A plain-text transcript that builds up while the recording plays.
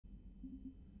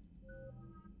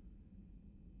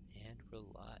We're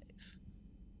alive.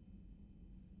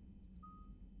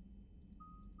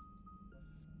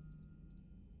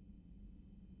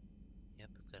 Yep,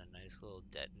 we've got a nice little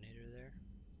detonator there.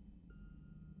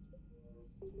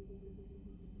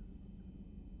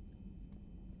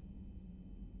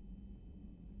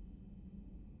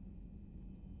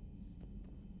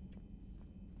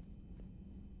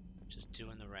 Just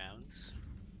doing the rounds.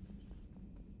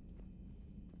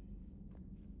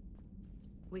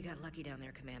 We got lucky down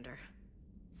there, Commander.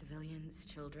 Civilians,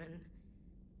 children,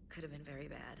 could have been very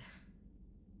bad.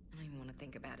 I don't even want to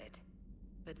think about it.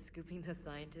 But scooping those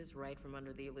scientists right from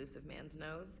under the elusive man's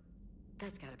nose?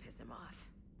 That's gotta piss him off.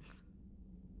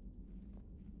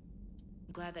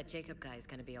 I'm glad that Jacob guy is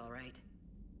gonna be alright.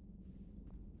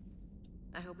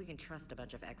 I hope we can trust a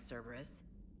bunch of ex-Cerberus.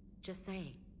 Just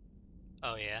saying.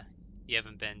 Oh yeah? You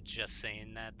haven't been just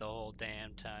saying that the whole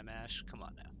damn time, Ash? Come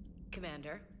on now.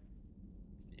 Commander?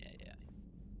 Yeah.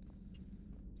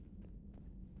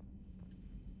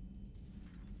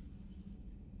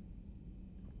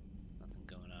 Nothing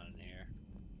going on in here.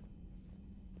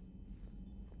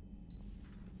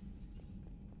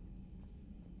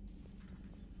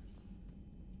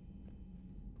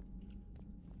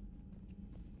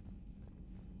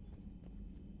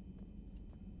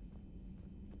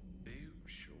 Are you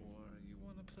sure you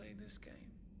want to play this game?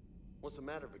 What's the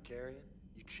matter, Vicarian?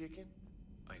 You chicken?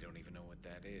 I don't even know what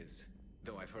that is.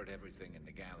 Though I've heard everything in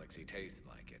the galaxy tastes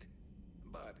like it.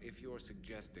 But if you're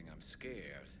suggesting I'm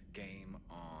scared, game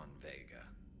on, Vega.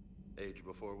 Age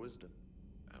before wisdom.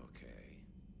 Okay.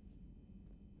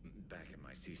 Back in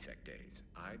my C-Sec days,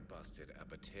 I busted a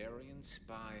Batarian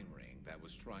spy ring that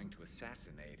was trying to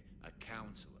assassinate a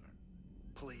counselor.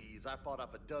 Please, I fought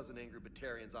off a dozen angry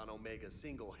Batarians on Omega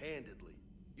single-handedly.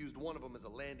 Used one of them as a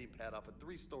landing pad off a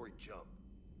 3-story jump.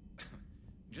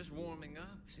 Just warming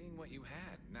up, seeing what you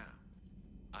had. Now,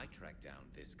 I tracked down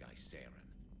this guy, Saren.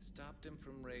 Stopped him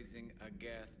from raising a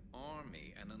Geth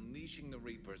army and unleashing the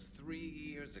Reapers 3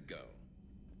 years ago.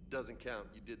 Doesn't count.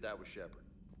 You did that with Shepard.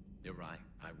 You're right.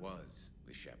 I was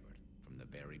with Shepard from the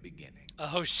very beginning.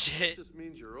 Oh shit. It just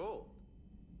means you're old.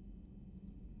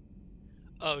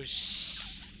 Oh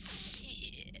shit.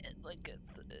 Look at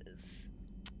this.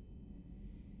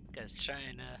 Guys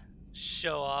trying to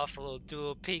show off a little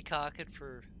dual peacocking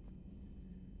for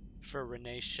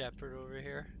Renee Shepard over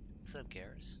here. What's up,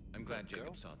 Garrus? I'm What's glad up, girl?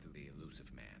 Jacob saw through the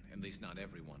elusive man. At least not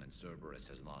everyone in Cerberus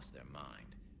has lost their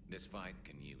mind. This fight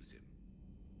can use him.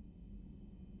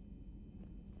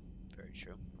 Very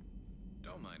true.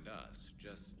 Don't mind us.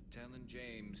 Just telling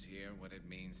James here what it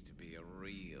means to be a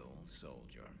real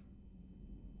soldier.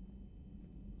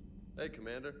 Hey,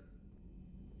 Commander.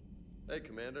 Hey,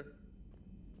 Commander.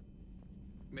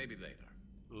 Maybe later.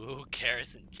 Ooh,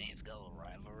 Garrus and James got a little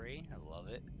rivalry. I love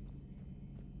it.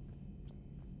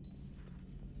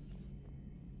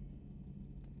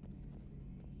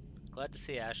 Glad to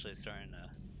see Ashley starting to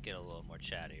get a little more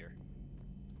chattier.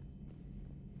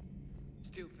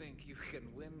 Still think you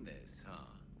can win this, huh?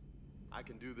 I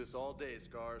can do this all day,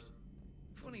 Scars.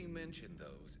 Funny you mention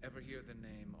those. Ever hear the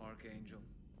name Archangel?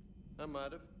 I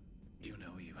might have. You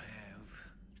know you have.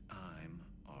 I'm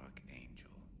Archangel.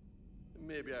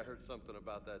 Maybe I heard something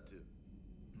about that too.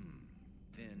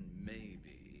 Then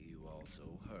maybe you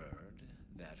also heard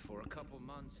that for a couple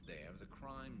months there, the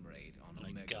crime rate on Oh my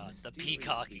Omega god, the mysteriously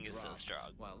peacocking is so dropped,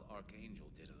 strong. while Archangel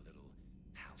did a little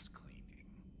house cleaning.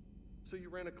 So you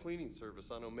ran a cleaning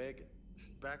service on Omega.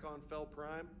 Back on Fel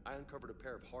Prime, I uncovered a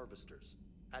pair of harvesters.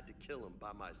 Had to kill them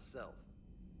by myself.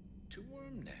 2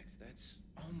 worm necks, that's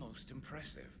almost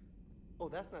impressive. Oh,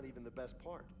 that's not even the best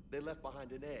part. They left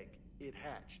behind an egg. It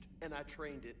hatched, and I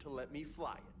trained it to let me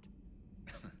fly it.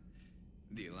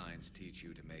 The Alliance teach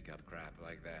you to make up crap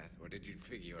like that, or did you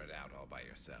figure it out all by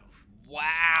yourself?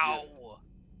 Wow!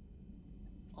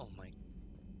 Oh my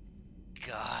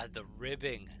god, the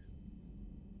ribbing.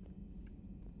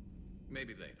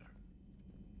 Maybe later.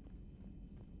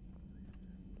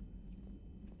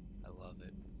 I love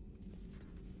it.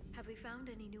 Have we found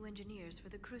any new engineers for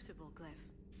the Crucible glyph?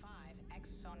 5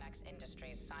 ex-Sonax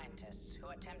Industries scientists who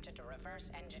attempted to reverse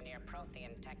engineer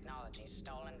Prothean technology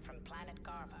stolen from planet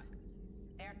Garvuk.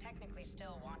 They are technically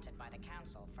still wanted by the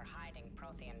Council for hiding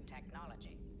Prothean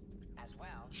technology. As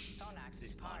well, Sonax is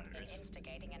These part in monitors.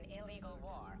 instigating an illegal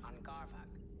war on Garvuk.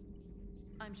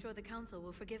 I'm sure the Council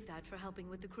will forgive that for helping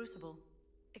with the Crucible.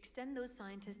 Extend those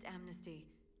scientists amnesty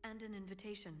and an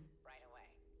invitation. Right away.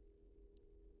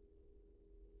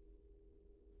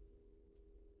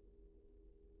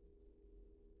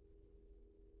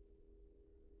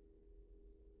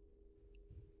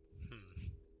 Hmm.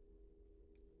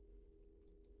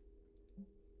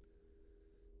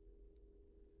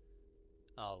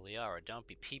 Oh, Liara, don't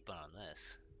be peeping on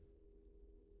this.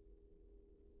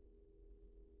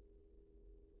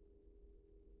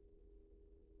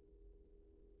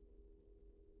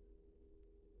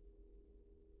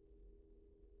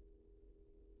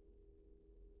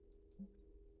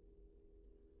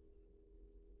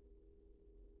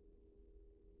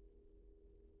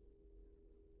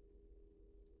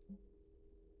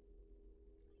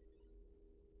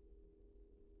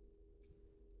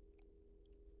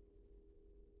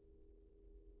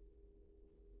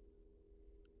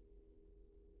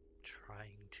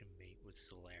 Trying to mate with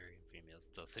Solarian females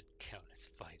doesn't count as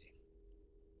fighting.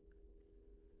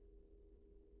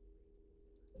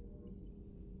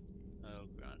 Oh,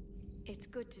 grunt. It's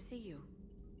good to see you.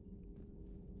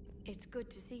 It's good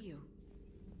to see you.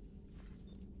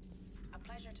 A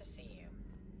pleasure to see you.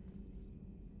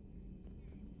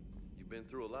 You've been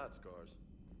through a lot, Scars.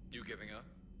 You giving up?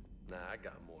 Nah, I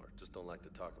got more. Just don't like to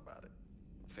talk about it.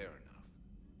 Fair enough.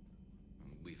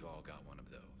 We've all got one of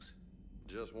those.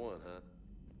 Just one, huh?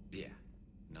 Yeah,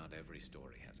 not every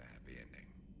story has a happy ending.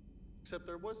 Except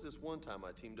there was this one time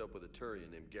I teamed up with a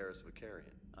Turian named Garrus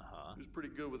Vicarian. Uh-huh. He was pretty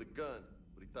good with a gun,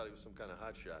 but he thought he was some kind of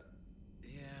hotshot.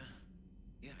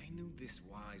 Yeah, I knew this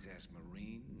wise-ass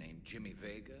Marine named Jimmy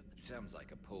Vega. Sounds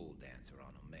like a pole dancer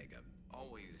on Omega.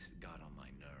 Always got on my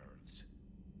nerves.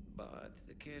 But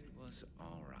the kid was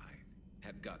alright.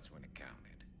 Had guts when it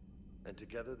counted. And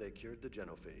together they cured the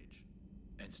genophage.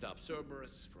 And stopped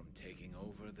Cerberus from taking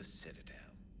over the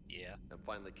Citadel. Yeah. And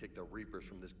finally kicked the Reapers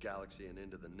from this galaxy and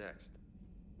into the next.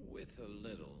 With a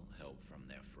little help from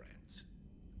their friends.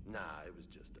 Nah, it was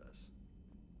just us.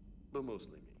 But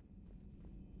mostly me.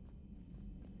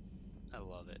 I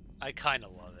love it. I kind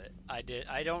of love it.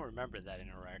 I don't remember that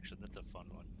interaction. That's a fun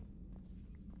one.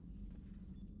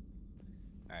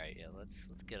 All right, yeah, let's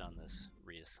get on this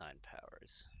reassign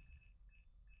powers.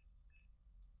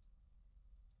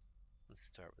 Let's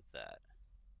start with that.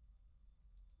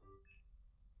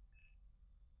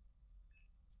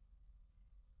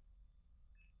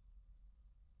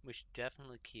 We should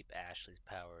definitely keep Ashley's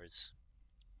powers.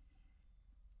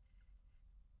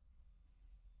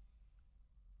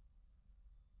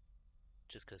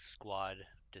 Just because squad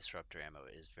disruptor ammo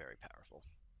is very powerful.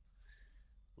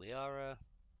 Liara,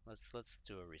 let's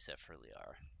do a reset for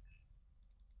Liara.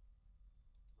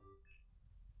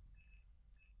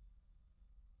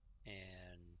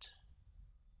 And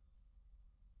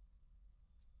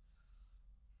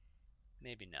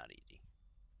maybe not Edie.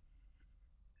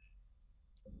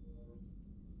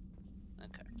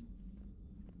 Okay.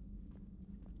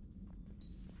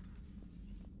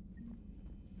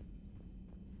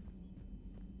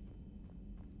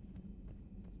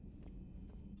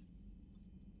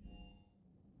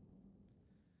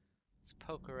 Let's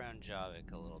poke around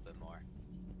Javik a little bit more.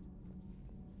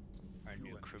 Our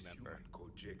new crew member. Human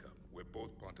called Jacob were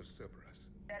both part of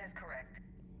Cerberus. That is correct.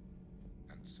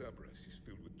 And Cerberus is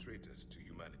filled with traitors to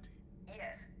humanity.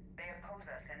 Yes, they oppose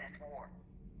us in this war.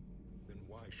 Then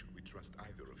why should we trust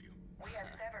either of you? We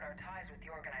have severed our ties with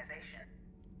the organization.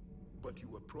 But you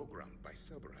were programmed by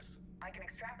Cerberus. I can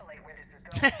extrapolate where this is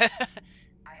going.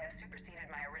 I have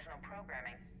superseded my original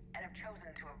programming and have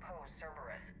chosen to oppose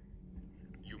Cerberus.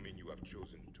 You mean you have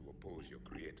chosen to oppose your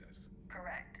creators?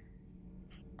 Correct.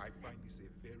 I find this a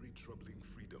very troubling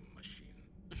freedom machine.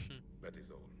 That is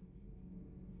all.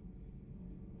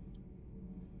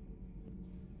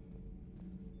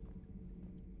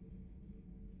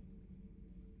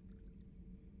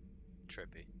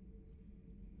 Trippy.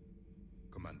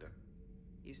 Commander,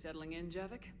 You settling in,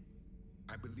 Javik?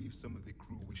 I believe some of the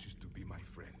crew wishes to be my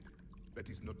friend. That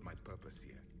is not my purpose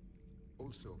here.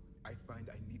 Also, I find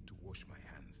I need to wash my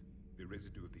hands. The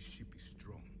residue of the ship is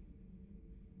strong.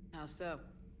 How so?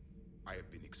 I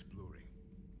have been exploring.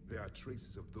 There are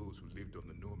traces of those who lived on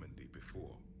the Normandy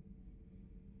before.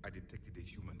 I detected a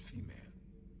human female.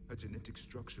 Her genetic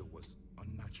structure was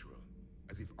unnatural,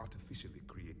 as if artificially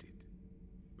created.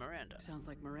 Miranda. Sounds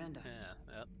like Miranda.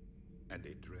 Yeah, yep. And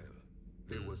a Drell.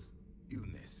 There was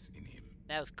illness in him.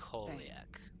 That was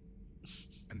Koliak.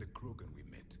 And the Krogan we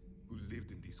met, who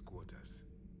lived in these quarters.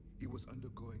 He was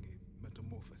undergoing a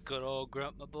metamorphosis. Good old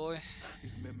Grunt, my boy.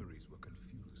 His memories were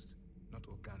confused, not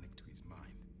organic to his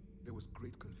mind. There was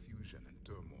great confusion and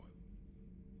turmoil.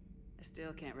 I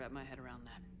still can't wrap my head around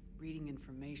that. Reading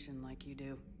information like you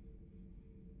do.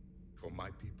 For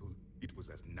my people, it was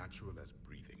as natural as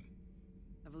breathing.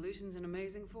 Evolution's an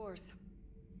amazing force.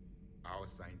 Our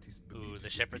scientists Ooh, believed the it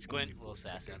was shepherd's the only squint, little force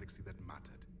in the assassin. galaxy that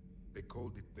mattered. They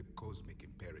called it the cosmic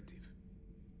imperative.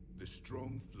 The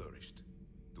strong flourished,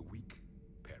 the weak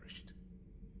perished.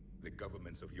 The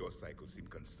governments of your cycle seem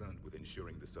concerned with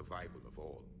ensuring the survival of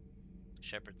all.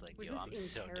 Shepard's like, Was yo, I'm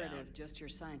this so down. imperative just your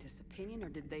scientist's opinion, or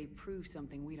did they prove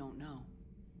something we don't know?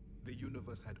 The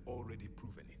universe had already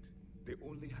proven it. They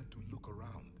only had to look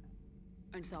around.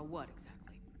 And saw what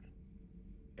exactly?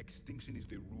 Extinction is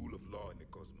the rule of law in the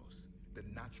cosmos, the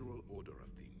natural order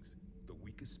of things. The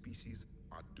weakest species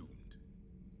are doomed.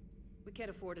 We can't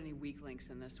afford any weak links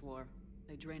in this war.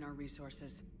 They drain our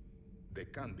resources. They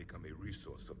can become a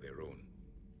resource of their own.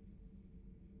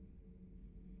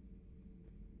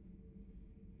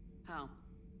 How?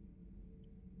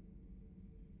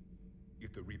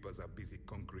 If the Reapers are busy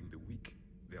conquering the weak,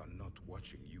 they are not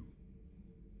watching you.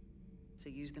 So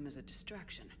use them as a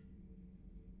distraction.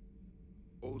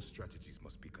 All strategies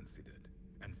must be considered,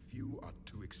 and few are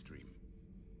too extreme.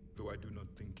 Though I do not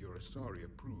think your Asari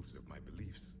approves of my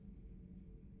beliefs.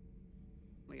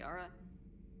 Liara?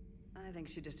 I think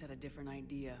she just had a different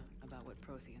idea about what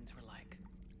Protheans were like.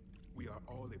 We are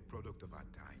all a product of our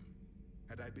time.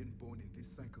 Had I been born in this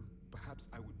cycle, perhaps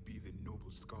I would be the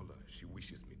noble scholar she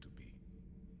wishes me to be.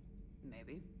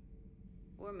 Maybe.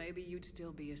 Or maybe you'd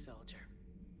still be a soldier.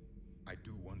 I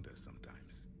do wonder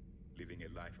sometimes, living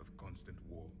a life of constant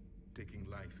war, taking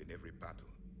life in every battle.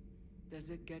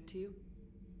 Does it get to you?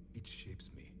 It shapes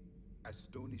me, as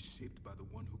stone is shaped by the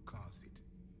one who carves it.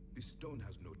 The stone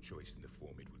has no choice in the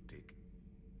form it will take.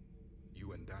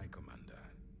 You and I, Commander.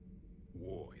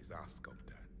 War is our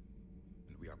sculptor,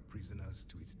 and we are prisoners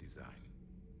to its design.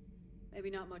 Maybe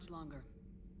not much longer.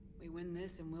 We win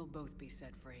this and we'll both be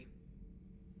set free.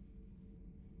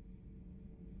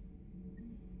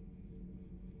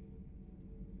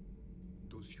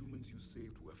 Those humans you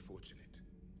saved were fortunate.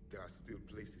 There are still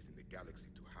places in the galaxy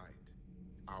to hide.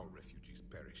 Our refugees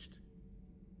perished.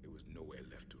 There was nowhere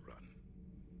left to run.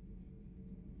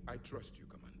 I trust you,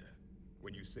 Commander,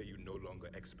 when you say you no longer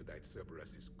expedite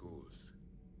Cerberus's goals.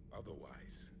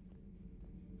 Otherwise...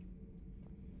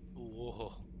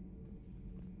 Whoa.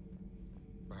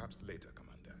 Perhaps later,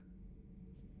 Commander.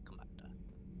 Commander.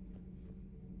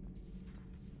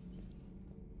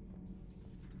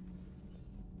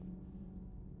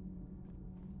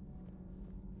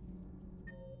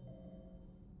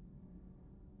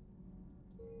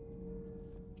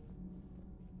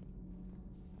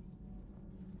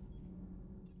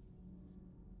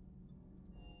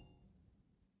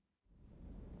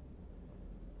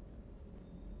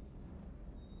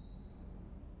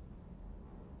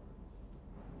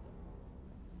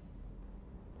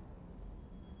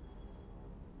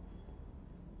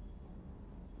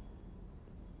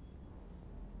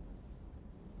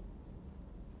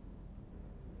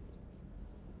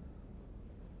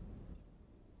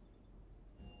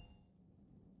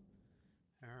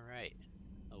 All right,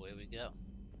 away we go.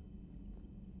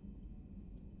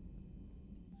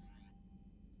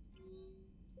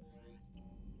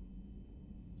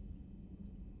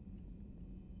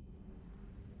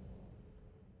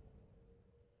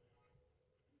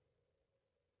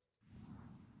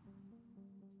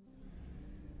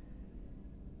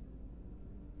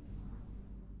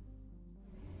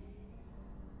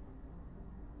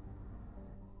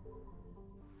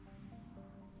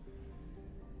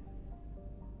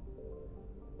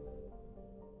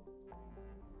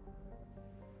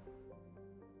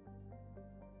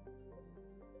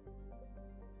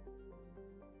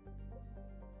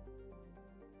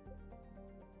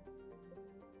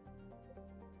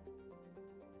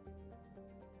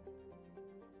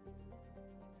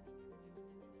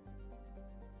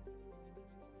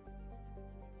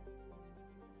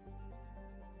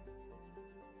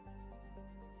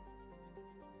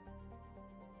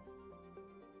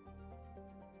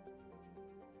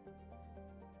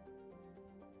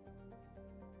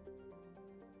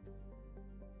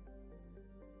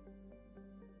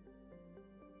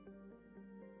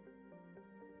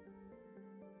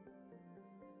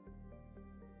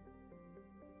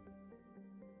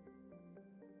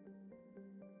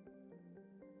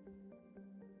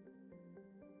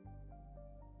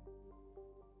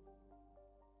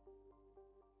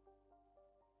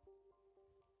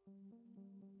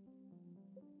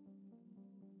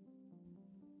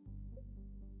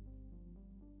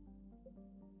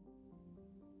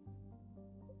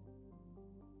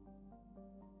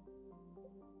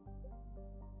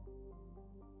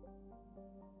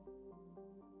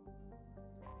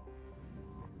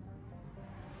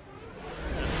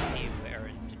 A few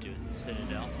errands to do at the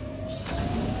Citadel.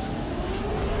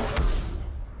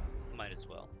 Might as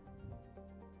well.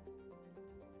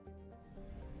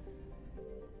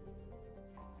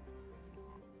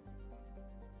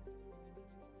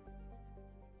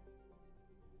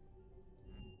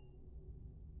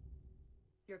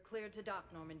 You're cleared to dock,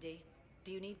 Normandy.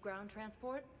 Do you need ground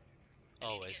transport? I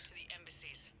need to get Always. to the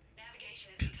embassies.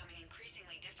 Navigation is becoming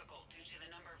increasingly difficult due to the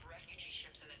number of refugee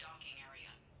ships in the docking area.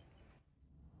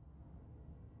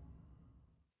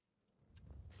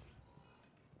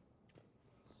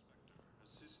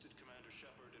 Assisted Commander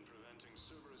Shepard in preventing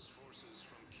Cerberus forces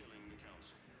from killing the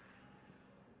Council.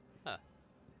 Huh.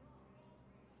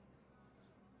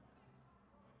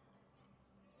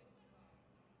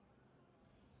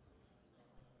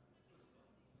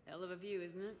 Hell of a view,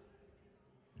 isn't it?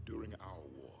 During our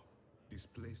war, this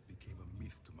place became a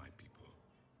myth to my people.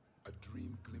 A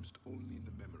dream glimpsed only in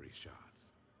the memory shards.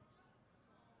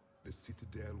 The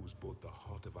Citadel was both the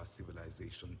heart of our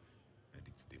civilization and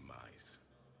its demise.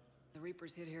 The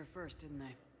Reapers hit here first, didn't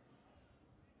they?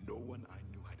 No one I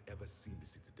knew had ever seen the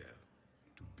Citadel.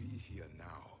 To be here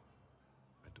now,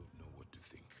 I don't know what to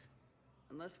think.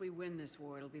 Unless we win this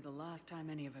war, it'll be the last time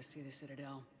any of us see the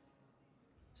Citadel.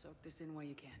 Soak this in while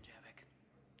you can, Javik.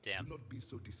 Damn. Do not be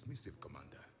so dismissive,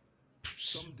 Commander.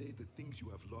 Someday the things you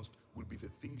have lost will be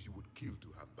the things you would kill to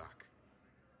have back.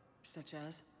 Such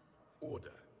as?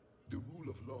 Order, the rule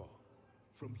of law.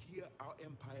 From here, our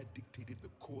empire dictated the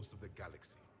course of the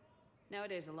galaxy.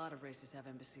 Nowadays, a lot of races have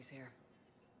embassies here.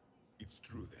 It's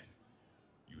true, then.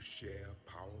 You share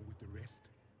power with the rest?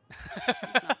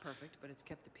 It's not perfect, but it's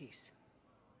kept the peace.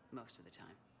 Most of the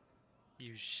time.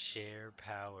 You share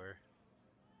power.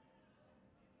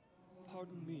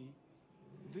 Pardon me.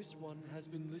 This one has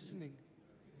been listening.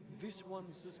 This one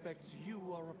suspects you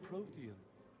are a Prothean.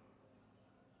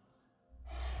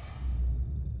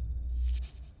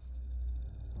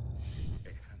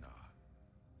 Ehana,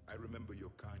 I remember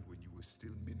your kind when you were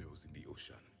still minnows in the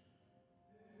ocean.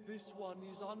 This one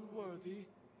is unworthy.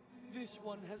 This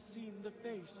one has seen the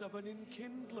face of an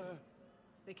enkindler.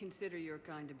 They consider your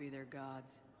kind to be their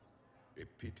gods. A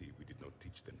pity we did not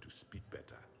teach them to speak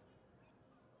better.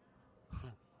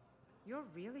 You're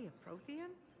really a Prothean?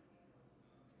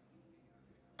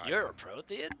 You're a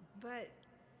Prothean? But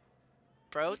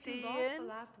Prothean? if you lost the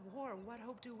last war, what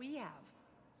hope do we have?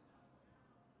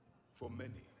 For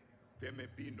many, there may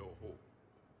be no hope.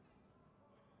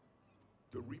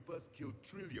 The Reapers killed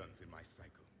trillions in my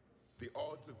cycle. The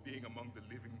odds of being among the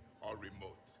living are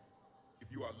remote.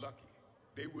 If you are lucky,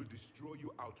 they will destroy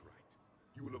you outright.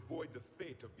 You will avoid the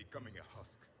fate of becoming a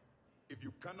husk. If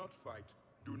you cannot fight,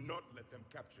 do not let them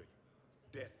capture you.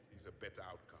 Death is a better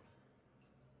outcome.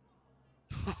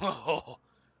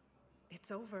 It's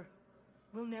over.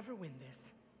 We'll never win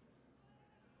this.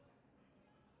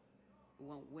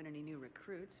 Won't win any new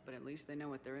recruits, but at least they know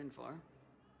what they're in for.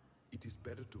 It is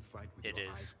better to fight with your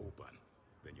eyes open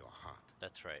than your heart.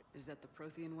 That's right. Is that the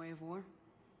Prothean way of war?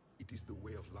 It is the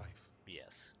way of life.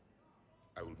 Yes.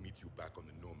 I will meet you back on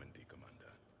the Normandy,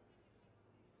 Commander.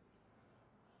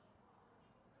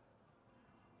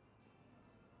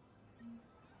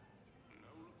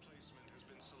 No replacement has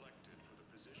been selected for the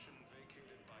position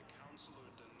vacated by Counselor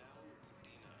Danelle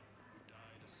Udina, who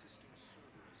died assisting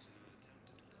Cerberus in an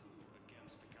attempted coup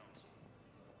against the Council.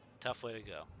 Tough way to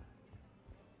go.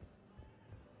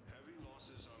 Heavy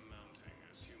losses are mounting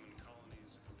as human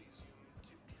colonies Elysium,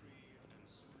 Tiptree, and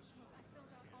Suez. I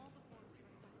filled out all the forms you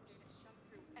requested and shoved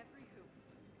through every hoop.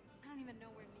 I don't even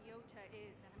know where Neota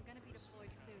is, and I'm gonna be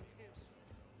deployed soon, too.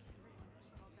 Everyone's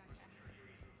been called back to active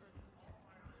duty since Earth was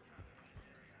tipped.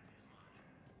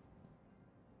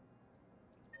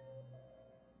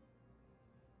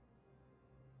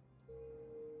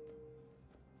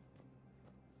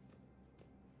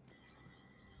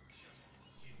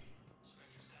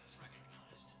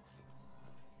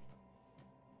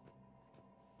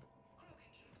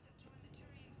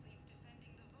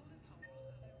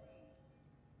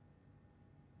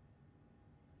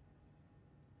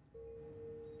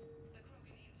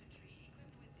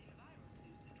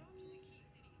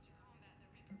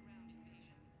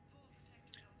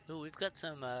 Ooh, we've got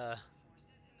some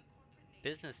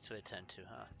business to attend to,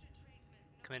 huh?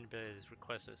 Commander Billy has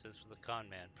requested assistance with the con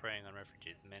man preying on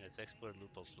refugees. The man has explored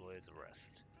loopholes to delay his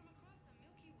arrest.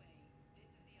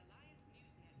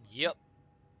 Yep,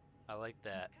 I like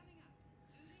that.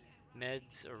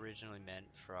 Meds originally meant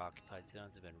for occupied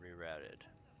zones have been rerouted.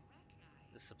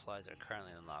 The supplies are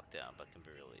currently in lockdown but can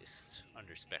be released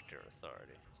under Spectre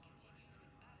authority.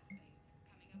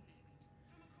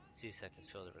 CSEC has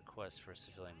filled a request for a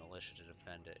civilian militia to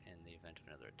defend it in the event of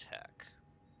another attack.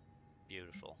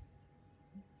 Beautiful.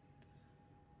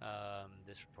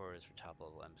 This report is for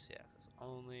top-level embassy access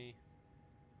only.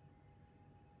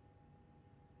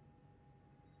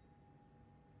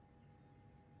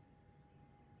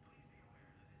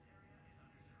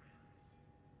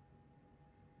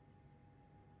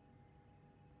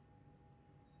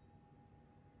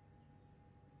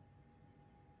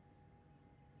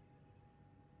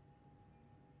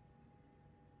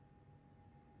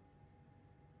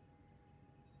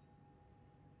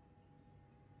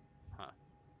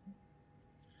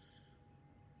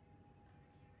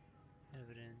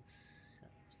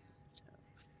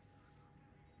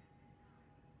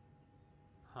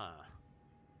 Huh.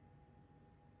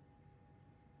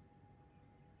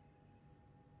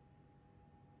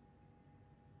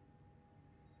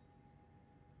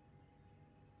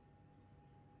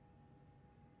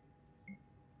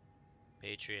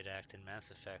 Patriot Act and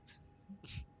Mass Effect.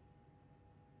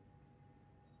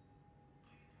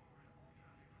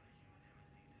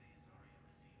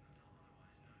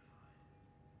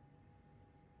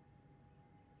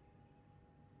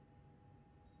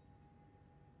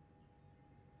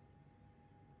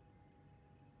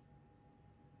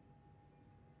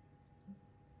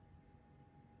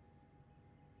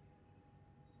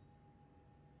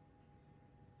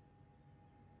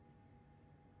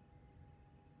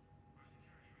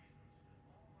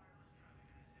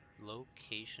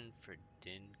 Location for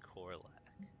Din Korlak.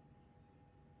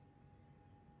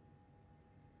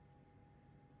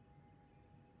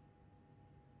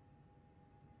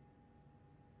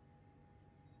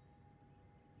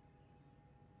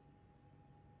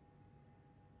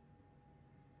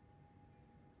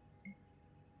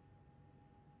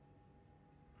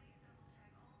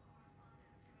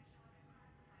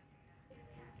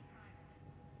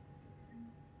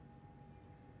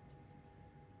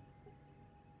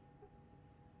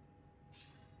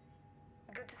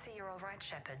 Good to see you're all right,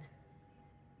 Shepard.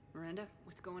 Miranda,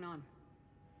 what's going on?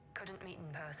 Couldn't meet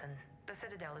in person. The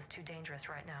Citadel is too dangerous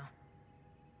right now.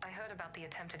 I heard about the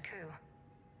attempted coup.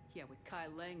 Yeah, with Kai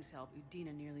Lang's help,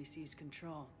 Udina nearly seized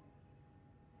control.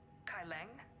 Kai Leng?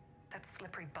 That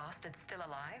slippery bastard's still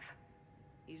alive?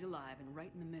 He's alive and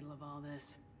right in the middle of all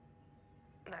this.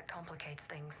 That complicates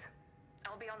things.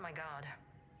 I'll be on my guard.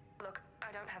 Look,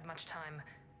 I don't have much time,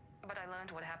 but I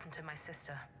learned what happened to my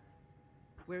sister.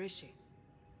 Where is she?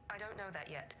 I don't know that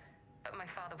yet, but my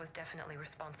father was definitely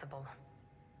responsible.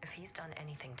 If he's done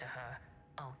anything to her,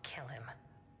 I'll kill him.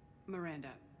 Miranda.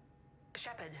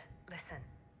 Shepard, listen.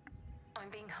 I'm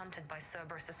being hunted by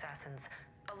Cerberus assassins.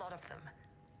 A lot of them.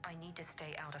 I need to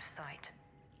stay out of sight.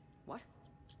 What?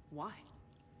 Why?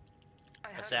 I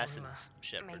heard Assassins, a rumor,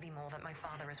 Shepard. maybe more, that my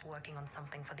father is working on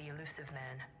something for the Elusive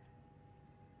Man.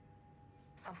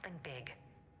 Something big.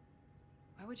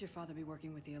 Why would your father be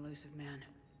working with the Elusive Man?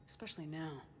 Especially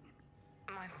now.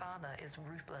 My father is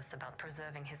ruthless about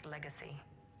preserving his legacy.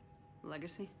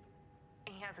 Legacy?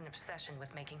 He has an obsession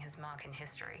with making his mark in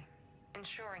history,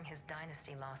 ensuring his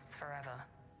dynasty lasts forever.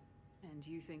 And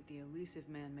you think the Elusive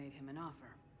Man made him an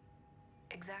offer?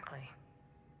 Exactly.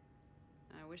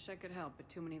 I wish I could help, but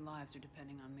too many lives are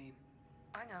depending on me.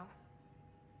 I know.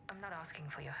 I'm not asking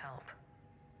for your help.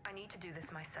 I need to do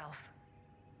this myself.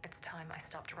 It's time I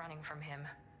stopped running from him.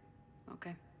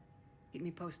 Okay. Keep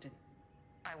me posted.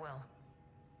 I will.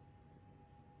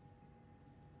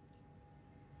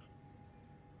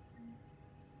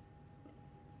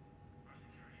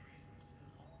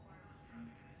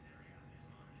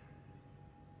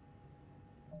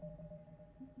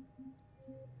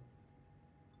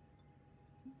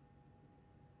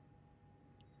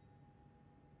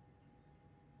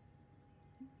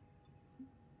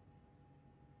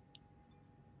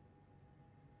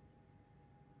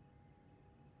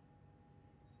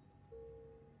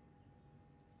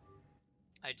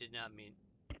 I did not mean.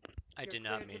 I You're did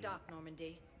clear not to mean. dock,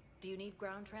 Normandy. Do you need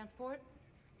ground transport?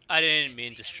 I didn't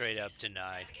mean to straight up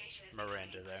deny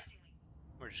Miranda there.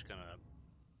 We're just gonna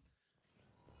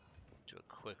do a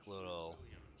quick little.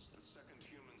 The second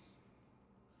humans.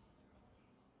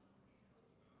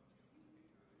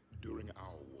 During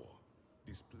our war,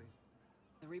 this place,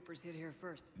 The Reapers hit here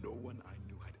first. no one I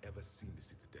knew had ever seen the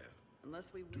Citadel.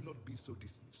 Unless we... Do not be so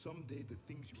distant. Someday the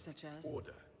things you... Such as?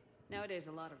 Order. Nowadays,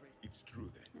 a lot of risk. It's true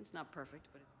then. It's not perfect,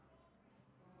 but it's...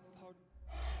 Pardon?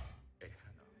 A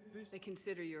Hannah. They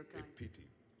consider your A kind... pity.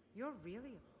 You're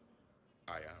really...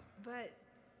 I am. But...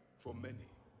 For many,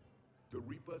 the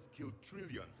Reapers killed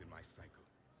trillions in my cycle.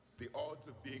 The odds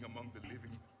of being among the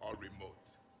living are remote.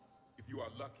 If you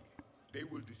are lucky, they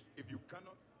will if you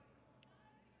cannot...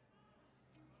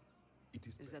 It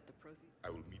is that the Prothean? I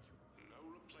will meet you. No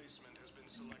replacement has been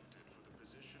selected for the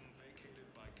position vacated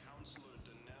by Counselor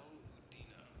Danelle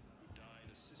Udina, who died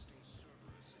assisting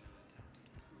Cerberus in an attempted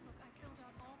coup. Look, I filled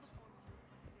out all the forms you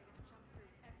requested and jumped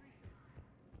through every hoop.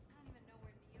 I don't even know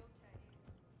where Neota is.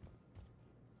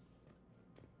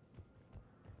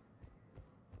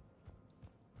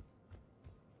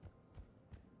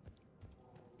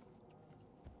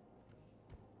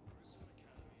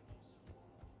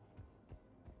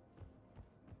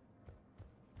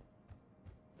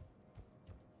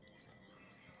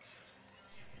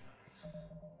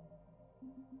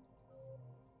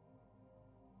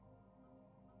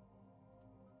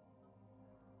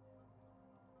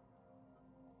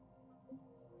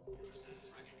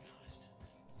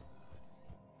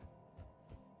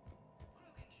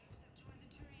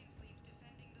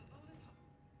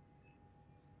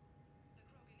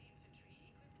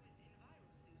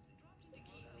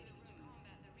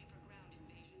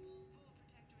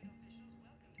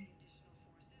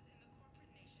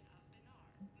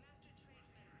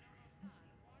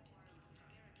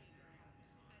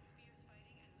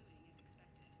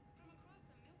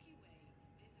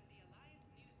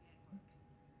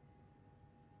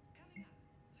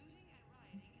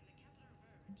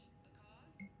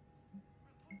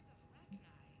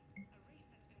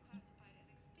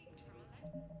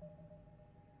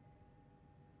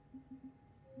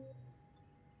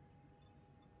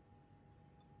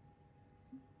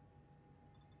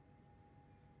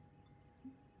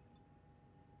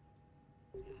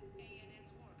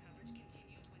 ANN's war coverage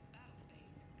continues with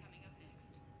Battlespace coming up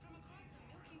next. From across the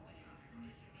Milky Way,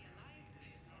 this is the Alliance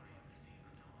News Network.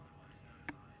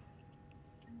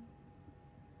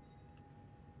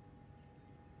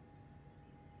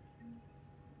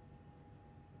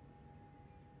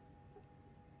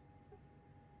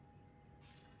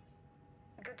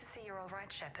 Good to see you're all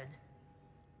right, Shepard.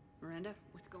 Miranda,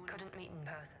 what's going on? Couldn't meet in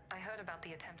person. I heard about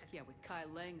the attempted... Yeah, with Kai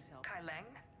Lang's help. Kai Lang?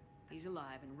 He's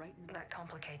alive and right in the... That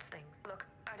complicates things. Look,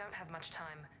 I don't have much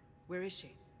time. Where is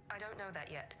she? I don't know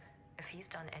that yet. If he's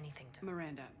done anything to...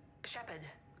 Miranda. Shepard,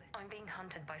 I'm being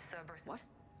hunted by Cerberus. What?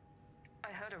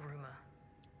 I heard a rumor.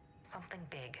 Something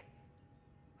big.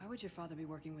 Why would your father be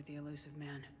working with the elusive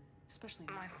man? Especially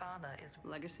now. My father is...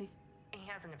 Legacy? He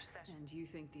has an obsession. And you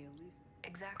think the elusive...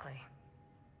 Exactly.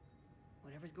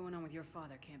 Whatever's going on with your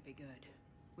father can't be good.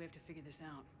 We have to figure this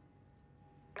out.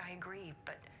 I agree,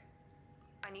 but...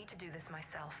 I need to do this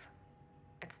myself.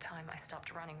 It's time I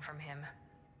stopped running from him.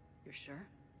 You're sure?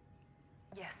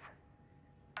 Yes.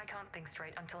 I can't think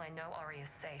straight until I know Ori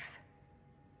is safe.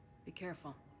 Be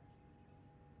careful.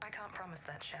 I can't promise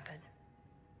that, Shepard.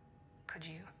 Could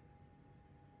you?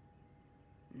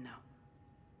 No.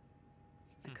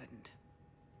 I couldn't.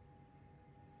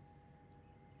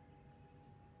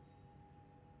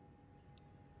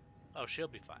 Oh, she'll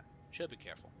be fine. She'll be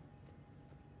careful.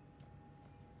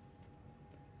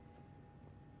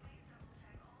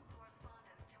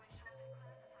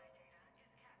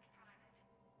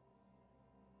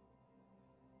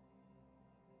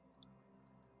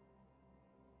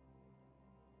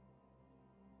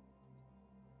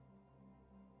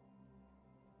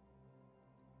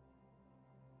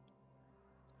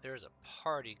 There's a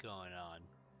party going on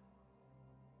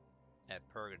at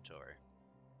Purgatory.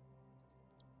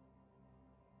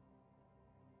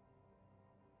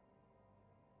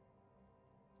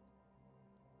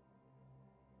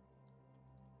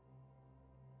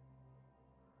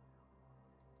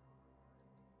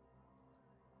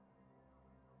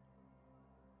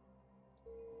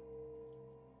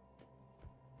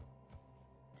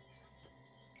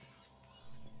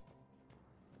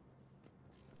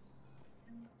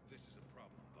 This is a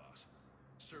problem, boss.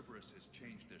 Cerberus has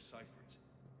changed their ciphers,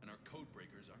 and our code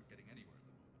breakers aren't getting anywhere at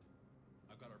the moment.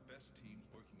 I've got our best teams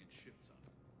working in shifts on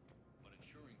it, but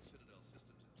ensuring Citadel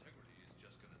systems integrity is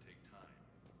just gonna take time.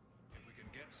 If we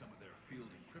can get some of their field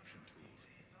encryption tools,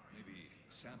 maybe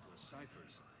sample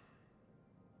ciphers.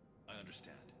 I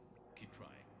understand. Keep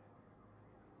trying.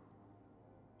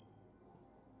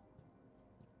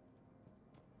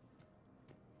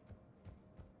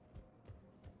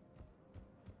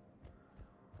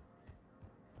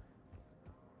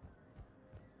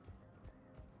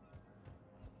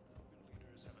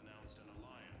 Leaders have announced an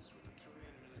alliance with the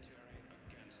Turian military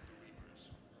against the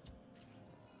Reapers.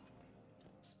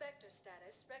 Spectre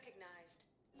status recognized.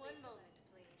 One moment,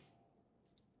 please.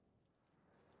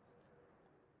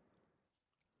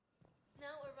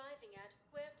 Now arriving at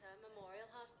Huerta Memorial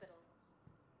Hospital.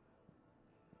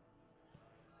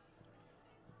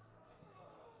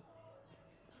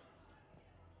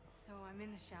 So I'm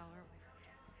in the shower with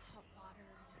hot water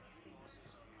and everything.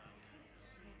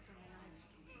 That's when my eyes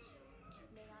came.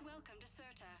 Welcome to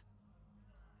Serta.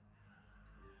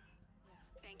 Yeah,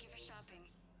 Thank you for shopping.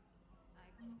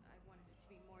 I wanted it to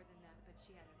be more than that, but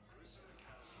she had a...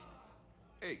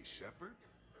 Hey, Shepard.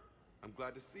 I'm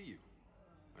glad to see you.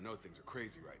 I know things are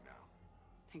crazy right now.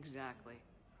 Exactly.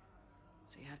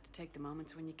 So you have to take the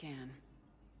moments when you can.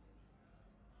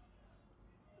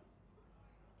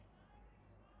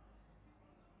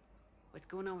 What's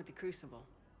going on with the Crucible?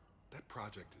 That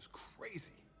project is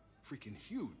crazy. Freaking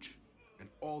huge. And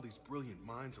all these brilliant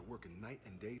minds are working night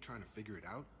and day trying to figure it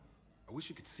out. I wish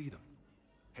you could see them.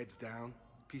 Heads down,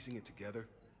 piecing it together.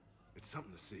 It's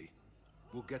something to see.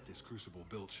 We'll get this Crucible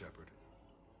built, Shepard.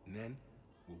 And then,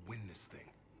 we'll win this thing.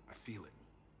 I feel it.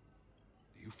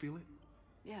 Do you feel it?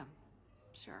 Yeah,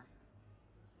 sure.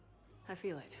 I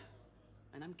feel it.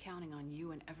 And I'm counting on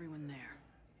you and everyone there.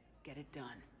 Get it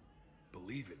done.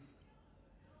 Believe it.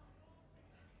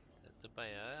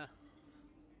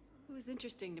 It was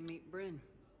interesting to meet Bryn.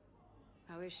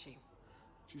 How is she?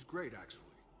 She's great, actually.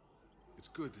 It's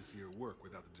good to see her work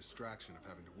without the distraction of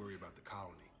having to worry about the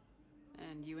colony.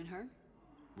 And you and her?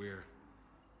 We're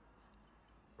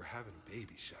having a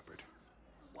baby, Shepard.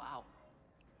 Wow.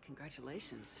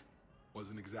 Congratulations.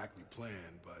 Wasn't exactly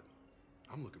planned, but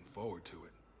I'm looking forward to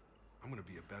it. I'm gonna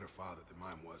be a better father than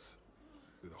mine was.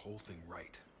 Do the whole thing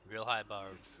right. Real high bar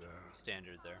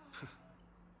standard there.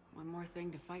 One more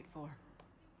thing to fight for.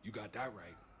 You got that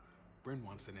right. Bryn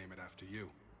wants to name it after you.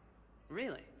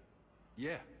 Really?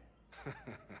 Yeah.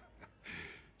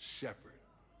 Shepard.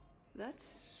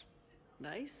 That's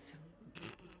nice.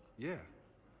 Yeah.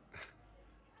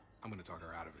 I'm gonna talk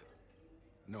her out of it.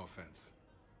 No offense.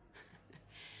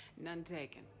 None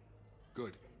taken.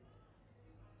 Good.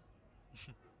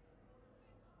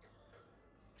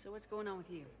 So what's going on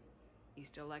with you? You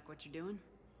still like what you're doing?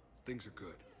 Things are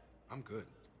good. I'm good.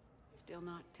 Still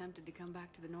not tempted to come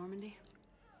back to the Normandy?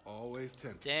 Always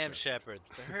tempted. Damn, Shepard.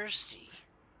 Thirsty.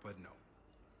 But no.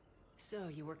 So,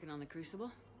 you working on the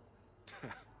Crucible?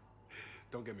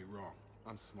 Don't get me wrong.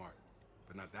 I'm smart.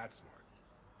 But not that smart.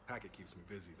 Hackett keeps me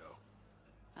busy, though.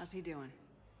 How's he doing?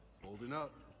 Holding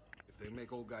up. If they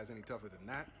make old guys any tougher than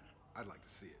that, I'd like to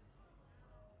see it.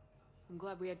 I'm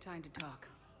glad we had time to talk.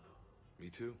 Me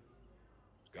too.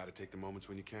 Gotta take the moments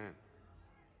when you can.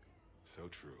 So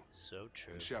true. So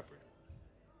true. And Shepard,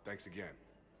 thanks again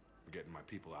for getting my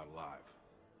people out alive.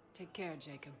 Take care,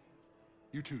 Jacob.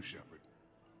 You too, Shepard.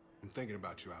 I'm thinking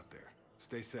about you out there.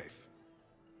 Stay safe.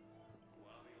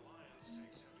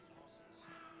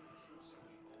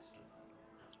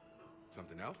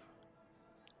 Something else?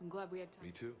 I'm glad we had time.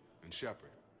 Me too. And Shepard.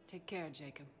 Take care,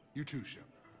 Jacob. You too, Shepard.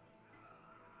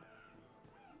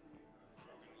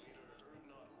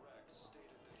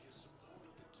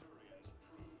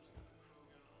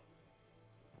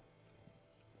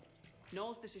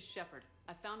 Knowles, this is Shepard.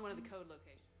 I found one of the code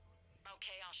locations.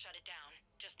 Okay, I'll shut it down.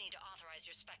 Just need to authorize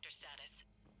your Spectre status.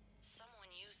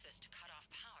 Someone used this to cut off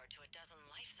power to a dozen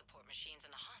life support machines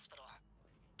in the hospital.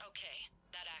 Okay,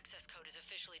 that access code is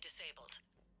officially disabled.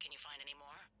 Can you find any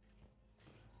more?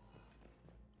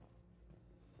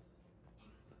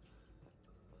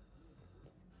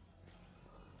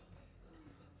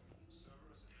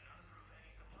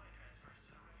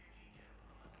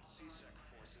 CSEC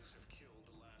forces have killed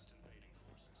the last invading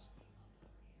forces.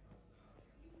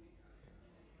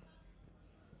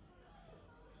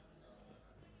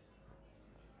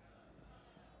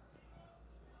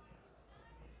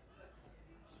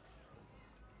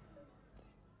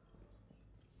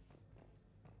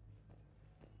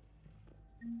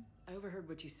 I overheard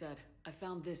what you said. I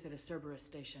found this at a Cerberus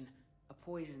station. A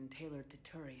poison tailored to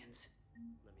Turians.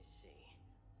 Let me see.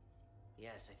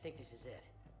 Yes, I think this is it.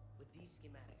 With these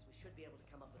schematics, we should be able to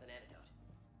come up with an antidote.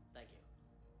 Thank you.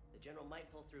 The General might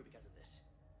pull through because of this.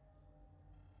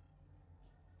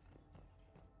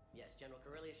 Yes, General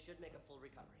Corellius should make a full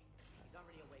recovery. He's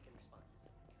already awake and responsive.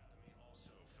 Academy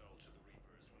also fell to the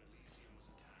Reapers when Elysium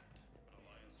was attacked, but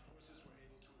Alliance forces were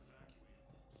able to evacuate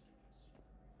all students.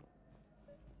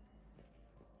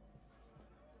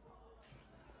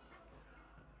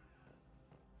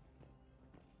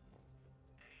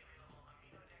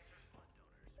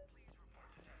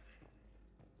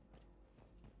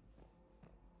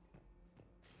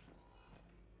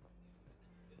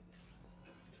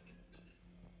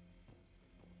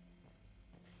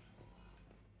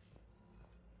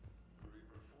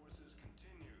 Reaper forces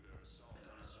continue their assault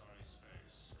on Asari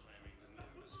space, claiming the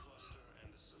Nimbus cluster and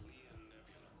the Selian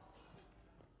Nebula.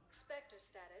 Spectre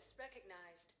status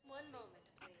recognized. One moment,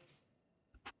 please.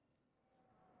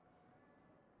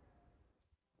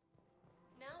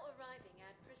 Now arriving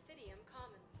at Presidium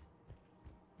Commons.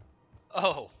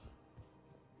 Oh.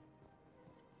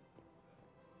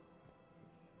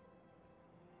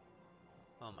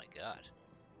 Oh my god.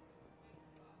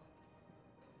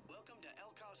 Welcome to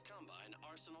Elkos Combine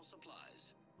Arsenal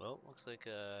Supplies. Well, looks like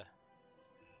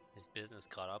his business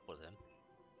caught up with him.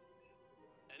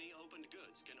 Any opened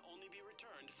goods can only be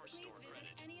returned for Please store visit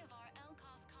credit. any of our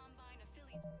Elkos Combine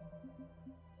affiliates.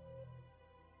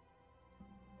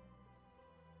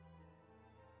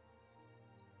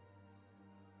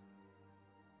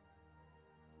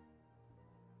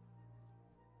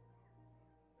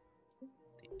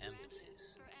 The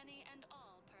embassies. For any and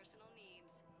all personal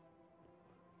needs.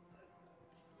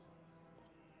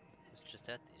 It's just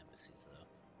at the embassies, though.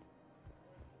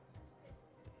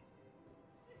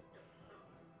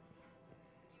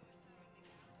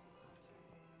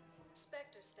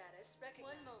 Spectre status recognized.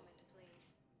 One moment, please.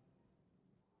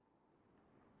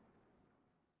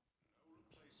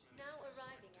 Now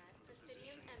arriving at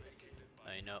Presidium Embassy.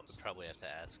 I know we probably have to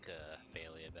ask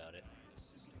Bailey about it.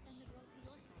 Send the girl to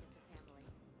your side of the family.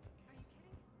 Are you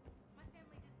kidding? My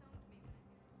family disowned me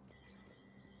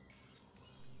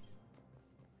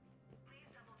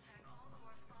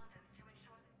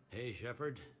Hey,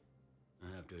 Shepard.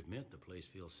 I have to admit, the place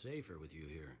feels safer with you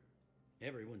here.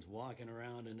 Everyone's walking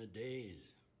around in a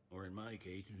daze, or in my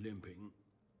case, limping.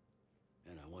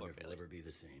 And I wonder if it'll ever be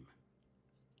the same.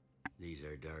 These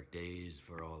are dark days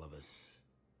for all of us.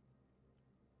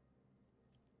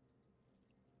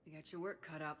 You got your work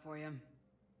cut out for you.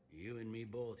 You and me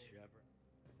both, Shepard.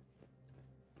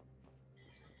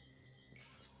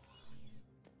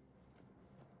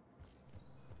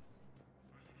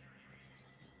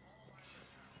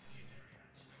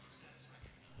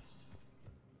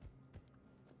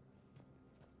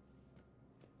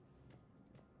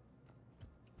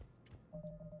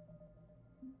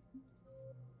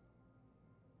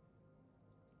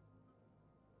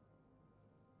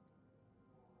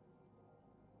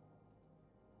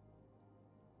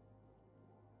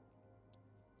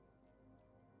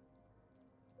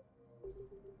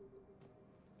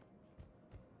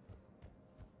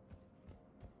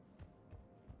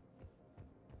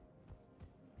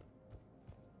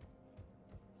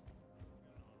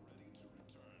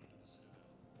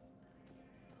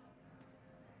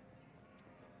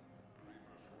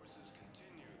 Forces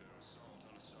continue their assault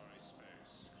on Asari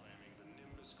space, claiming the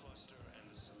Nimbus cluster and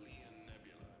the Selian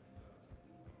Nebula.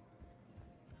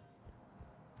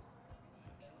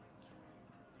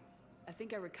 I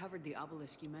think I recovered the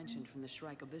obelisk you mentioned from the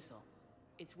Shrike Abyssal.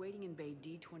 It's waiting in Bay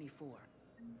D-24.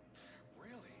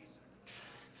 Really?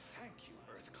 Thank you,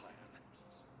 Earth Clan.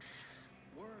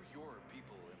 Were your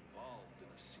people involved in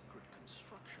a secret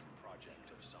construction project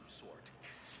of some sort,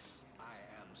 I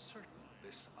am certain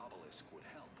this obelisk would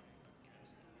help.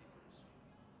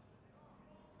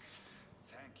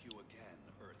 Thank you again,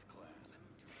 Earth Clan.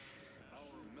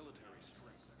 Our military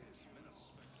strength is minimal,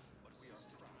 but we are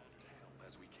proud to help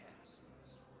as we can.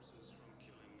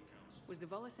 Was the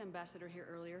Volus ambassador here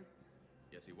earlier?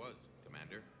 Yes, he was,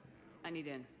 Commander. I need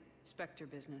in. Spectre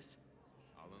business.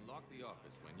 I'll unlock the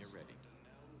office when you're ready.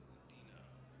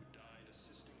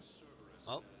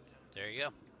 Oh, there you go.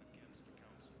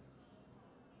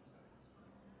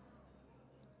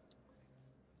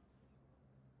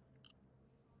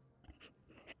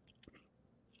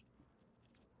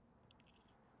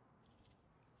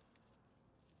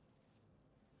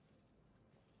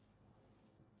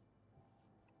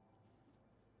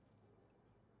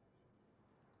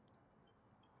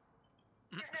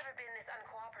 You've never been this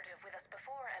uncooperative with us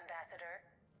before, Ambassador.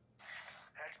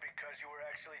 That's because you were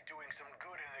actually doing some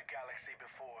good in the galaxy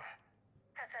before.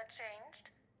 Has that changed?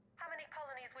 How many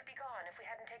colonies would be gone if we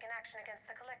hadn't taken action against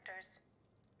the Collectors?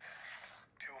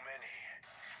 Too many.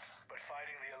 But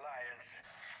fighting the Alliance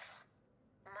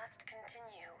must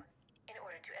continue in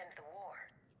order to end the war.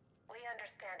 We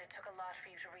understand it took a lot for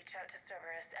you to reach out to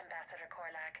Cerberus, Ambassador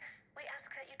Korlak. We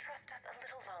ask that you trust us a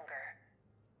little longer.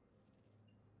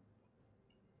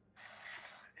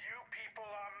 You people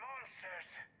are monsters!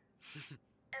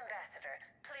 Ambassador,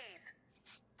 please.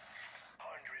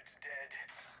 Hundreds dead.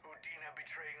 Udina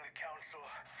betraying the Council.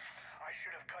 I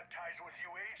should have cut ties with you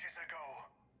ages ago.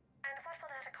 And what will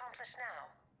that accomplish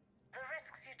now? The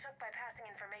risks you took by passing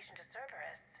information to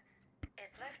Cerberus.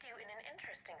 It's left you in an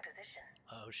interesting position.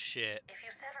 Oh shit. If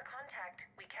you sever contact,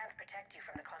 we can't protect you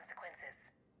from the consequences.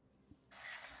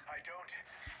 I don't.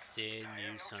 Din,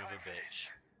 you son of a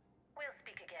bitch. We'll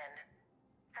speak again.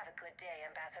 Have a good day,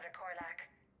 Ambassador Korlak.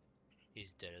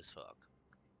 He's dead as fuck.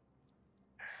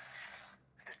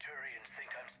 The Turians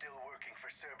think I'm still working for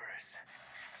Cerberus.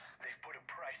 They've put a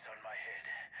price on my head.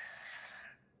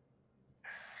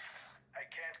 I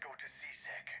can't go to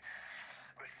CSEC,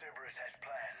 but Cerberus has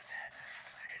plans.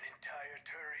 An entire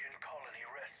Turian colony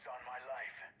rests on my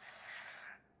life.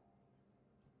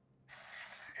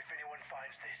 If anyone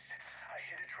finds this, I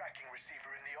hid a tracking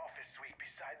receiver in the office suite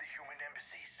beside the human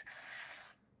embassies.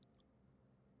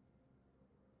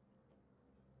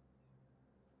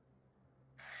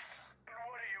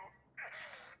 What are you...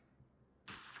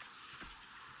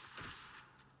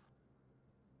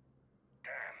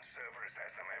 Damn, Cerberus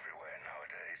has them everywhere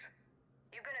nowadays.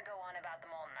 You gonna go on about them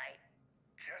all night?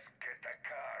 Just get the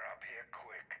car up here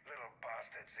quick. Little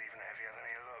bastard's even heavier than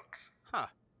he looks. Huh.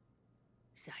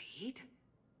 Saeed?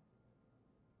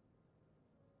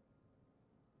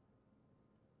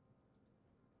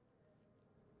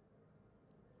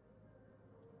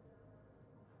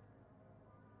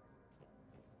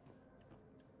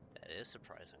 That is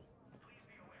surprising.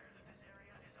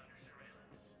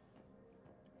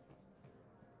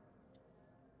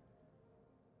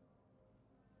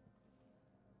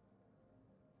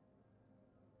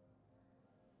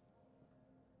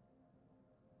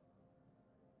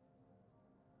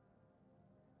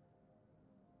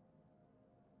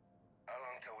 How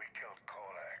long till we killed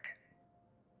Korlak?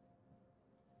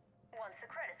 Once the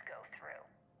credits go through.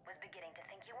 Was beginning to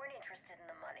think you weren't interested in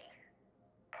the money.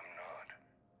 I'm not.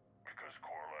 Because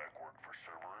Korlak worked for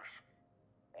Cerberus?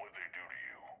 What'd they do to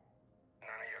you?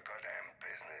 None of your goddamn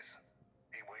business.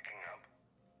 He waking up?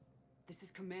 This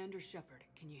is Commander Shepard.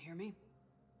 Can you hear me?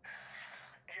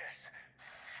 Yes.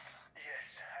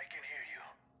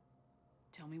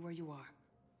 Tell me where you are.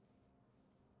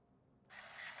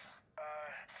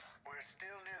 We're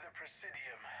still near the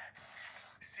Presidium.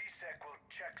 CSEC will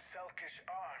check Selkish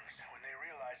arms when they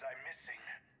realize I'm missing.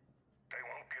 They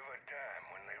won't give a damn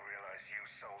when they realize you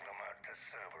sold them out to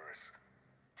Cerberus.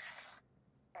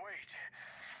 Wait.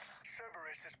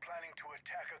 Cerberus is planning to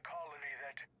attack a colony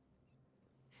that...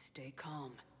 Stay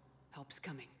calm. Help's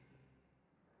coming.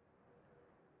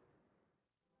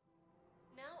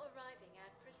 Now arriving at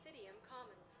Presidium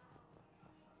Commons.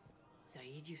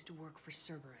 Zaid used to work for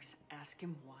Cerberus. Ask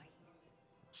him why.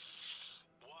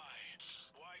 Why?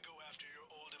 Why go after your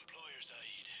old employer,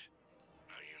 Zaid?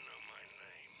 How you know my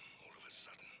name all of a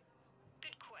sudden?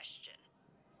 Good question.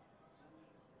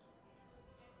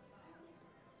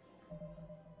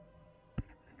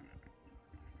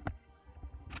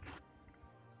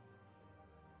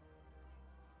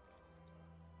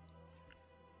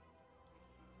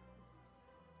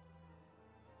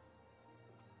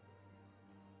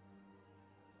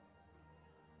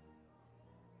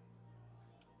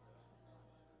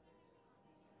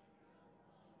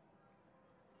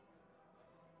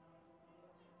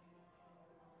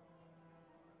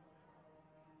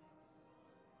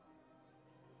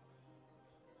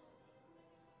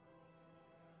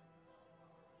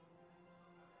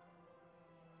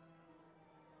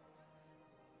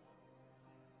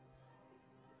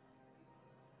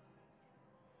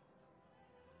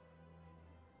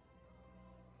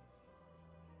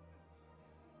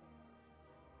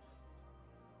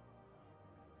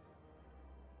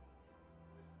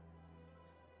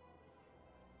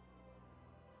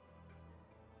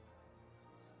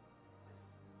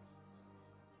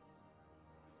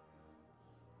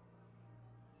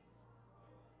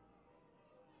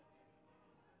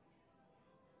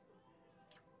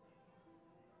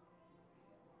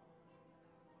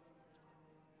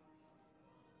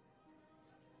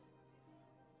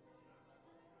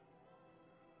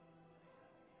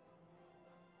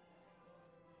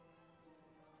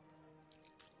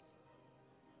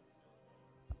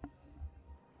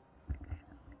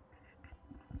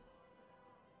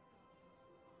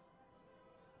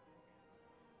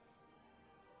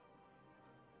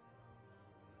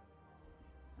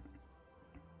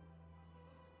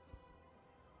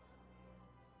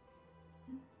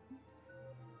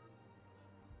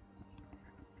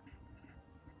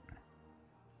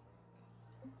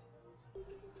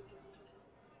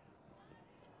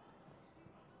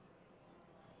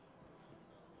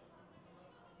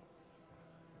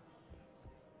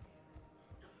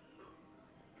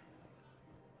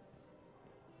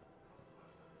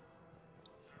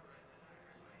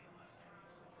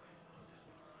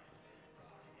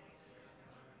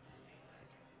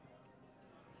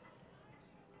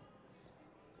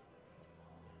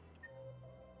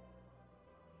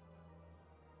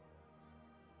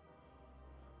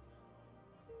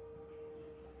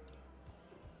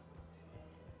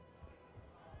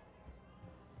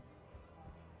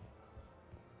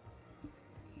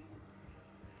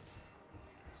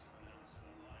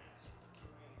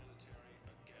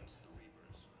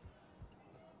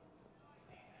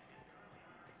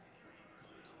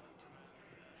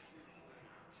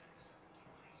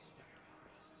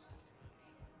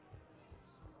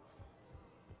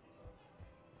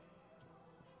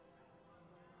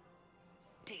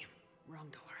 Damn, wrong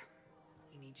door.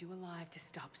 He needs you alive to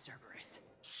stop Cerberus.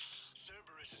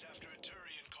 Cerberus is after a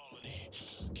Turian colony.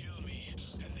 Kill me,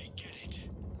 and they get it.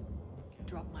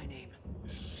 Drop my name.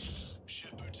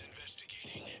 Shepard's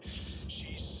investigating.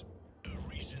 She's a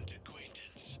recent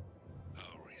acquaintance.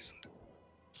 How recent?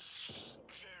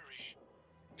 Very.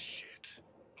 Shit.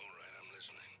 All right, I'm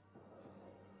listening.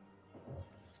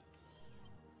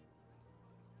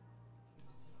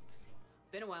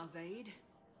 Been a while, Zaid.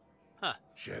 Huh.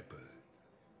 Shepard.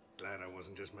 Glad I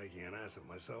wasn't just making an ass of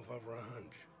myself over a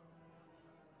hunch.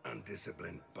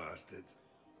 Undisciplined bastards.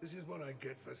 This is what I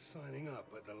get for signing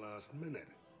up at the last minute.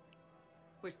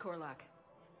 Where's Korlak?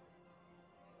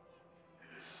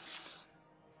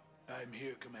 I'm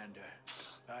here, Commander.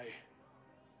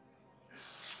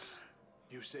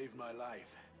 You saved my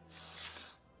life.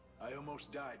 I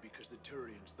almost died because the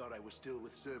Turians thought I was still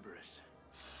with Cerberus.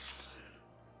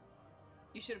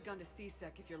 You should have gone to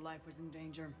CSEC if your life was in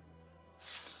danger.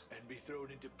 And be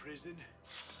thrown into prison?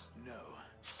 No.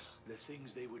 The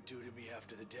things they would do to me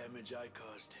after the damage I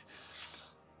caused.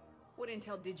 What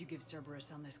intel did you give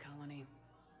Cerberus on this colony?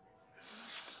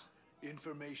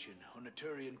 Information on a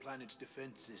Turian planet's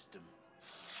defense system.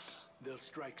 They'll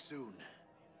strike soon.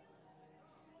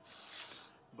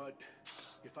 But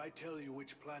if I tell you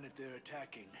which planet they're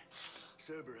attacking,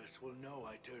 Cerberus will know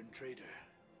I turned traitor.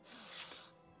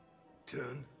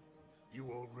 Turn? You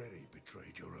already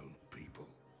betrayed your own people.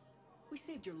 We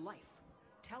saved your life.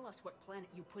 Tell us what planet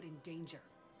you put in danger.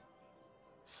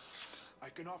 I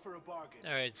can offer a bargain.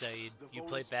 Alright, Zaid. The You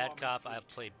play Volus bad bombing cop, fleet. I'll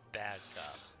play bad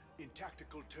cop. In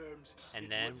tactical terms, And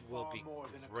it's then worth we'll far be more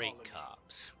than a great colony.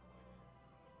 cops.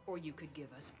 Or you could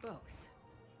give us both.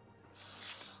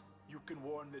 You can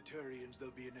warn the Turians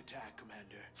there'll be an attack,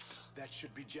 Commander. That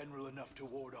should be general enough to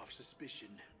ward off suspicion.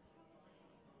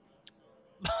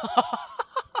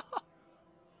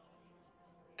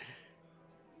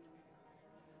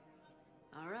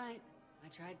 All right. I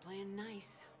tried playing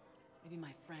nice. Maybe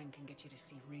my friend can get you to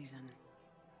see reason.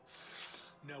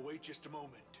 Now wait just a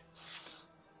moment.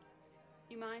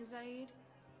 You mind, Zaid?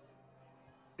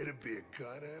 It'd be a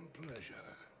goddamn pleasure.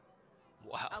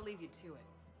 Wow. I'll leave you to it.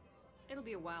 It'll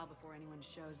be a while before anyone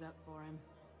shows up for him.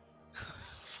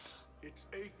 It's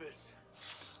Aphis.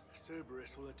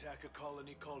 Cerberus will attack a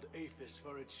colony called Aphis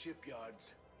for its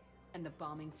shipyards. And the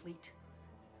bombing fleet?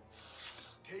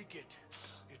 Take it.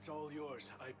 It's all yours,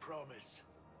 I promise.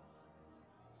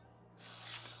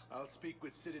 I'll speak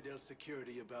with Citadel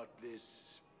Security about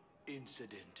this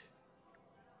incident.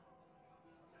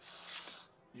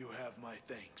 You have my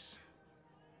thanks.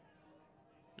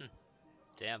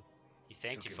 Damn. He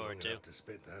thanked you for it, too. To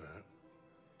spit that out.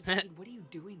 Zaid, what are you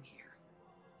doing here?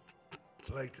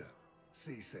 Later.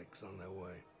 C6 on their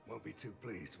way. Won't be too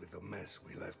pleased with the mess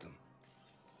we left them.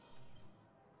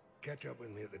 Catch up with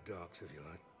me at the docks if you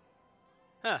like.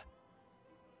 Huh.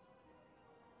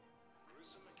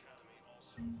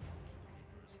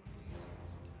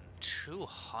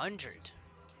 200.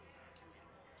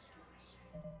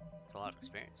 That's a lot of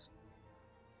experience.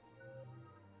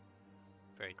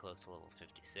 Very close to level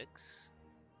 56.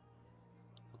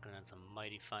 Looking at some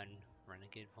mighty fun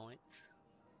renegade points.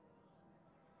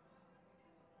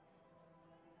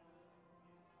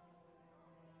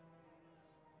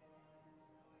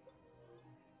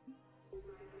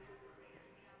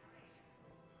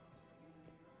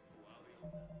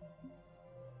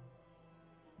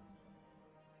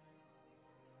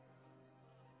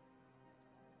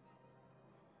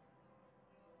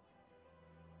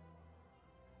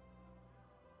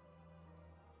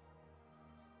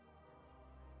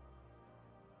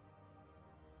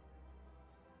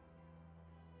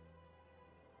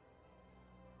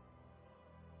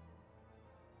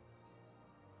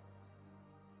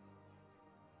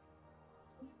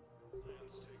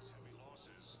 Lance takes heavy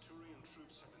losses. Turian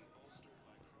troops have been bolstered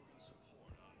by Krogan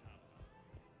support on Helluva.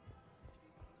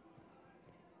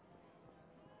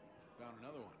 Found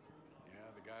another one. Yeah,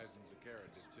 the guys in Zakara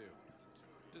did too.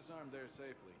 Disarmed there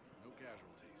safely. No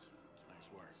casualties. Nice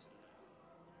work.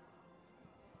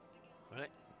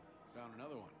 What? Found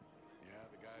another one. Yeah,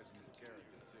 the guys in Zakara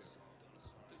did too.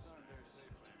 Disarmed there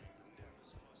safely.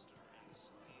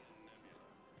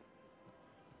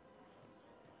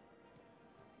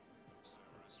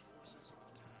 Cerberus forces have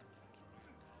attacked the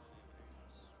Turian colony of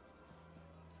Aphis.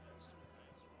 Plans to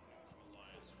advance warning from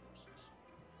Alliance forces.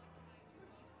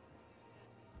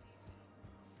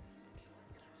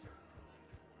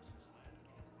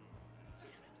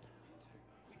 If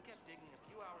we kept digging a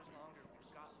few hours longer, we'd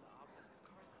have gotten the obelisk of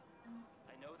Karsa.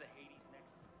 I know the Hades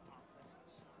nexus is off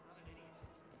limits. I'm not an idiot.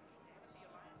 Damn it, the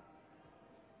Alliance.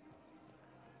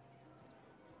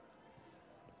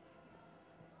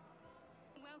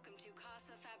 Welcome to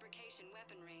Casa Fabrication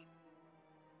Weaponry.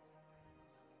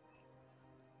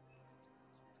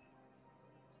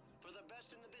 For the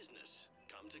best in the business,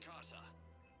 come to Casa.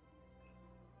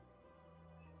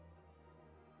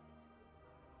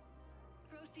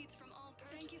 Proceeds from all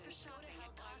purchases. Thank you for shopping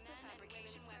at Casa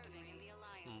Fabrication Weaponry in the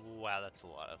Alliance. Wow, that's a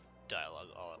lot of dialogue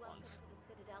all at Welcome once. to the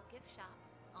Citadel gift shop.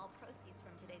 All proceeds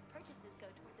from today's purchases go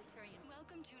toward the Turian.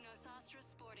 Welcome to Nosastra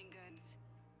Sporting Goods.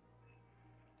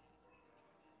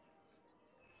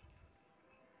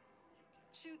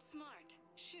 Shoot smart.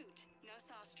 Shoot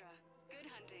Nosastra. Good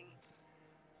hunting.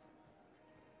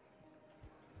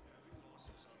 Heavy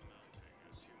losses are mounting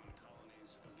as human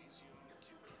colonies of Elysium,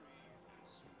 Tikri, and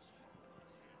Susan are hit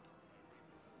by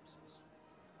Reaper forces.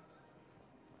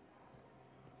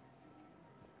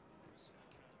 Prison Academy also referred to the Reapers when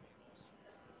Elysium was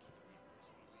attacked.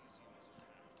 Alliance forces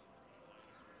were able to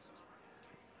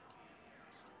evacuate the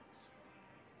airstrips.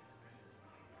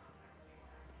 While the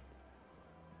Alliance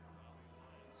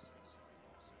takes heavy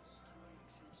losses, Turian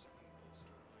troops have been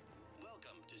bolstered by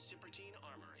Welcome to Cyprotine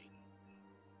Armory.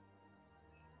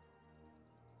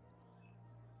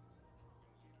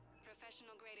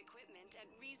 Professional grade equipment at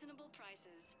reasonable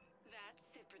prices. That's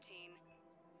Cyprotine.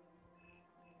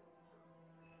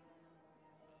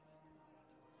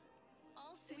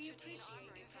 All Cyprotine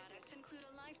Armory products include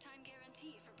a lifetime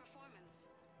guarantee for performance.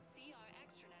 See our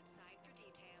extranet site for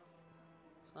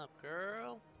What's up,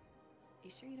 girl?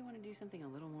 You sure you don't want to do something a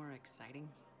little more exciting?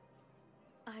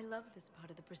 I love this part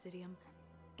of the Presidium.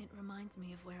 It reminds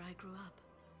me of where I grew up.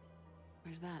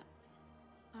 Where's that?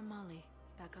 Armali,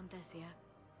 back on Thessia.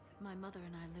 My mother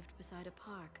and I lived beside a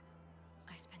park.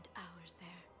 I spent hours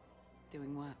there.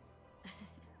 Doing what?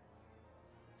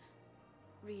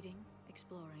 Reading,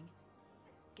 exploring,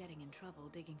 getting in trouble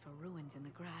digging for ruins in the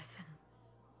grass.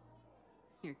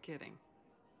 You're kidding.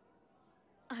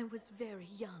 I was very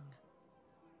young.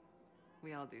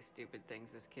 We all do stupid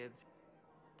things as kids.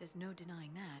 There's no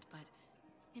denying that, but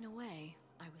in a way,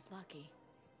 I was lucky.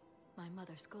 My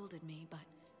mother scolded me, but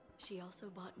she also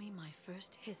bought me my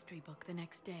first history book the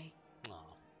next day. Aw.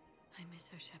 I miss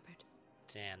her, Shepard.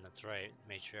 Damn, that's right.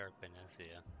 Matriarch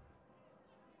Benesia.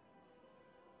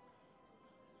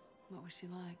 What was she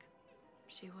like?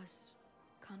 She was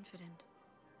confident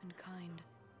and kind.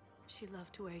 She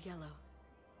loved to wear yellow.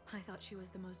 I thought she was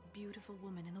the most beautiful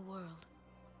woman in the world.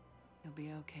 You'll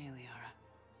be okay, Liara.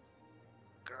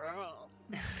 Girl.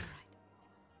 You're right.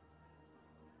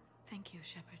 Thank you,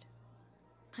 Shepard.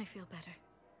 I feel better.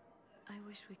 I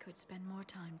wish we could spend more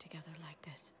time together like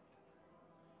this.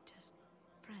 Just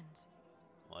friends.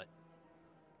 What?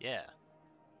 Yeah.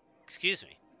 Excuse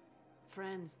me.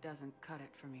 Friends doesn't cut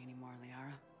it for me anymore,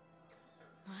 Liara.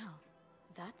 Wow,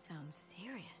 that sounds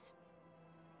serious.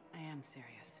 I am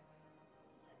serious.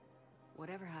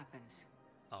 Whatever happens,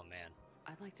 Oh man.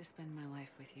 I'd like to spend my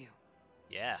life with you.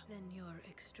 Yeah. Then you're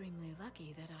extremely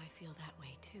lucky that I feel that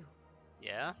way too.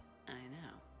 Yeah? I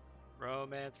know.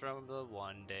 Romance from the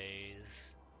one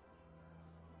days.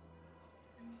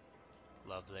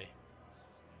 Lovely.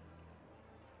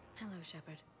 Hello,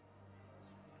 Shepard.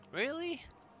 Really?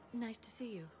 Nice to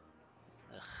see you.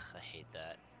 Ugh, I hate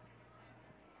that.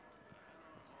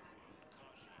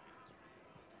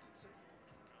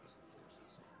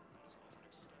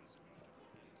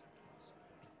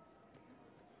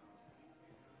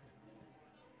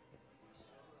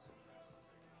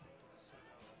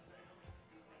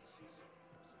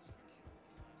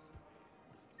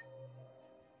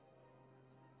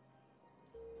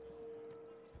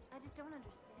 I just don't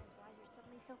understand why you're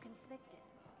suddenly so conflicted.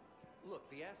 Look,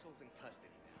 the asshole's in custody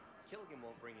now. Killing him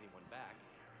won't bring anyone back.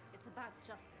 It's about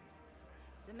justice.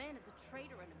 The man is a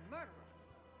traitor and a murderer.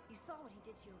 You saw what he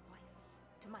did to your wife,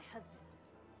 to my husband.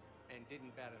 And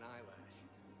didn't bat an eyelash.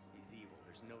 He's evil,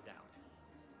 there's no doubt.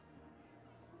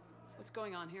 What's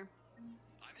going on here?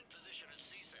 I'm in position at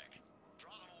CSEC.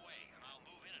 Draw them away, and I'll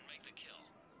move in and make the kill.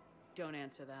 Don't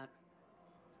answer that.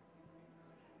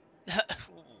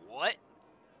 What?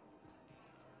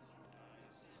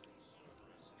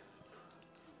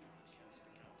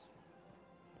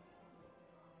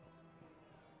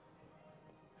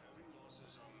 Heavy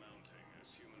losses are mounting as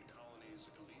human colonies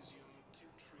Elysium,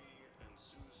 Tiptree, and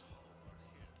Zeus Hope are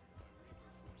hit by Reaper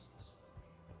forces.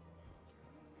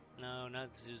 No,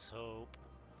 not Zeus Hope.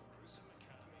 Prison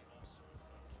Academy also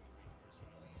fell to the Reapers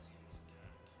when Elysium was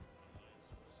attacked. Alliance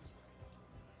forces were able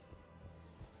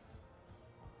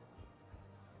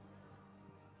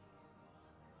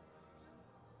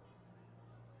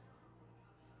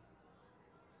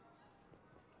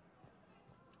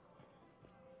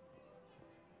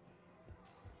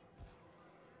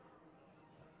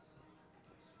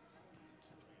to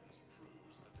evacuate.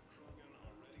 Proves that the Krogan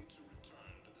are ready to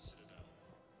return to the Citadel.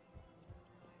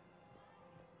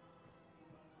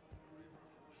 Reaper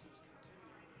forces continue their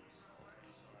assault on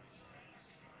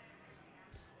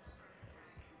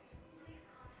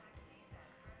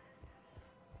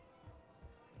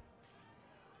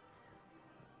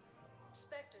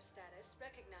Spectre status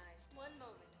recognized. One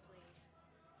moment, please.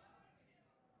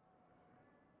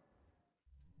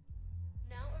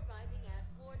 Now arriving at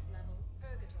ward level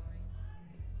purgatory.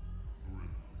 Grim,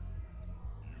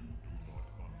 you do not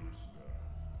understand.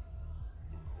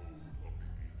 The code of the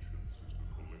ancients is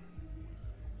the collective wisdom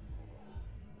of our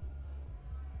people. It will prevent sadness.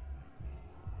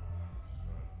 It was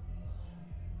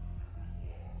lost and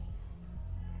found.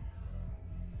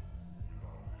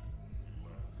 Without it, the land dynasty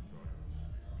with certainty. The wisdom of our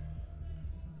ancestors in these trying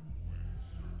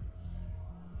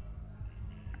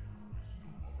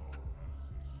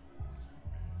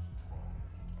times.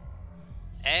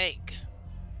 Egg.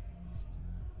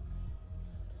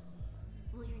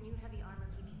 Will your new heavy armor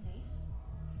keep you safe?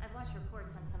 I've watched reports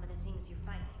on some of the things you're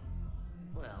fighting.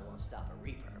 Well, it won't stop a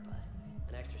Reaper, but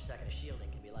an extra second of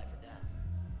shielding can be life or death.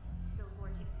 So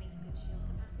Vortex makes good shield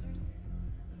capacitors?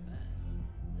 The best.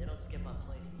 They don't skip on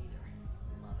plating either.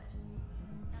 Love it.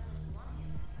 Sounds like you want to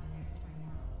get back out there and try it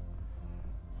out.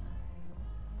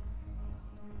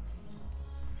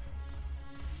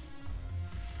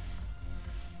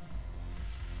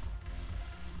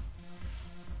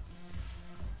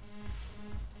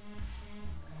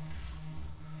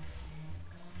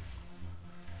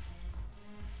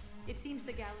 It seems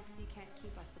the galaxy can't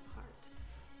keep us apart.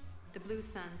 The Blue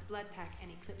Suns, Blood Pack,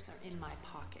 and Eclipse are in my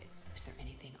pocket. Is there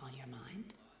anything on your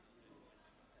mind?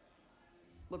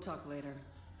 We'll talk later.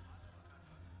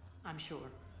 I'm sure.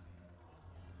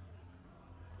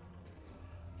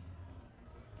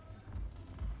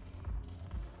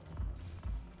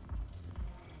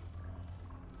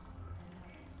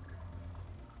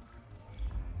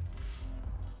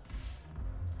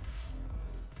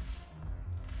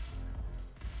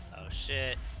 Oh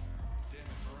shit. Damn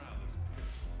it, morale is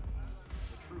pitiful.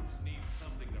 The troops need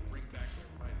something to bring back their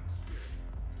fighting spirit.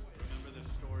 Remember the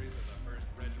stories of the 1st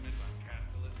Regiment on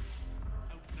Castellus?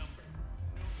 Outnumbered,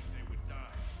 knowing they would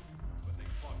die, but they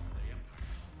fought for the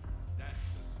Empire. That's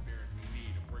the spirit we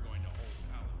need if we're going to hold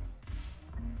Helluva.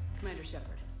 Commander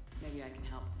Shepard, maybe I can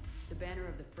help. The banner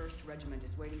of the 1st Regiment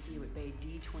is waiting for you at Bay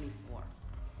D-24. The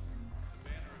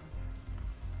banner of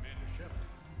Commander Shepard.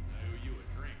 I owe you a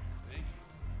drink. Thank you.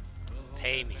 We'll hold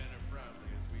Pay that me. banner proudly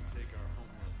as we take our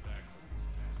homeworld back from these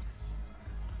bastards.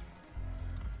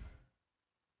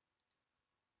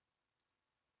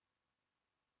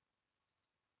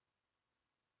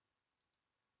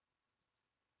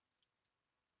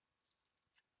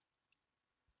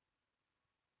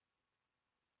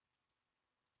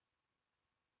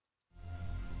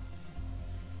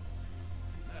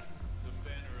 The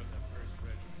banner of the 1st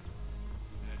Regiment.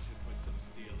 That should put some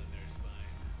steel in their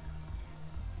spine.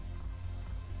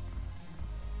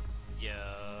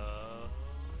 Yo.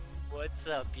 What's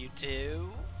up, you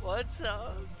two? What's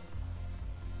up?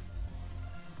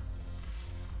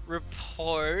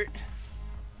 Report.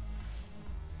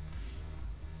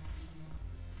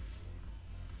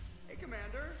 Hey,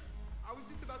 Commander. I was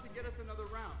just about to get us another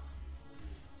round.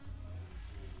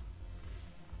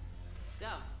 So,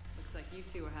 looks like you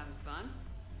two are having fun.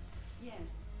 Yes.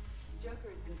 Joker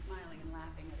has been smiling and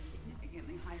laughing at a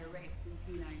significantly higher rate since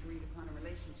he and I agreed upon a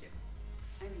relationship.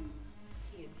 I mean,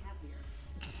 he is happier.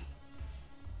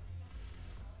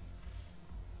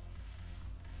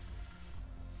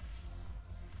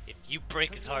 If you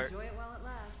break his heart. Enjoy it while it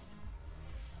lasts.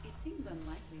 It seems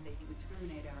unlikely that you would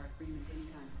terminate our agreement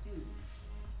anytime soon.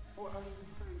 Or are you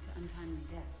referring to untimely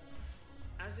death?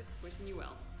 I was just wishing you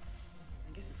well.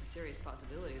 I guess it's a serious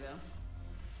possibility, though.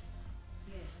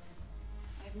 Yes.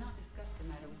 I have not discussed the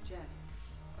matter with Jeff,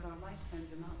 but our lifespans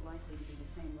are not likely to be the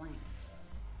same length.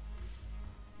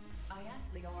 I asked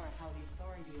Liara how the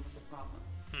Asari deal with the problem.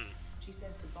 She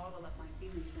says to bottle up my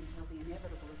feelings until the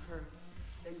inevitable occurs,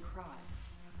 then cry.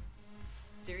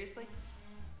 Seriously?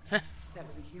 That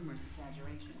was a humorous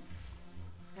exaggeration.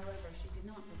 However, she did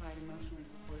not provide emotionally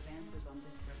supportive answers on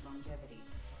disparate longevity.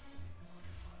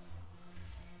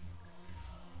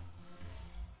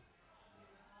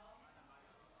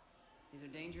 These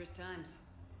are dangerous times.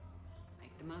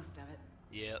 Make the most of it.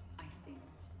 Yep. I see.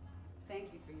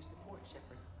 Thank you for your support,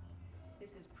 Shepard.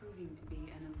 This is proving to be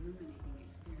an illuminating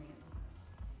experience.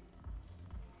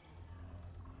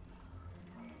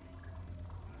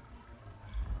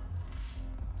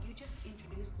 You just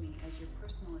introduced me as your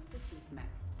personal assistance mech.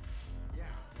 Yeah,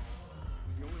 it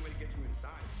was the only way to get you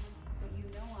inside. But you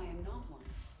know I am not one.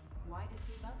 Why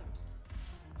deceive others?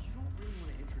 You don't really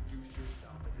want to introduce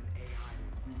yourself as an AI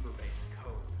with Reaper-based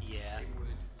code. Yeah. They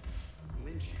would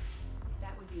lynch you.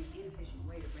 That would be an inefficient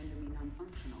way to render me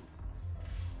non-functional.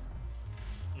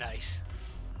 Nice.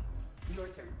 Your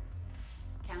turn.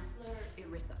 Counselor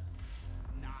Irissa.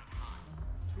 Not hot.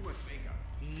 Too much makeup.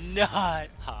 Not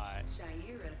hot.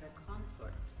 Shaira the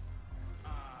consort.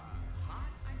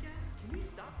 Hot, I guess? Can we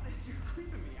stop this? You're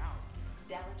creeping me out.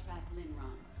 Dalatras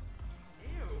Linron.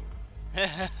 Ew.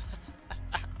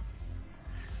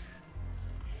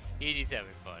 He's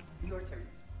having fun. Your turn.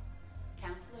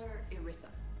 Counselor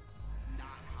Irissa.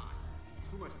 Not hot.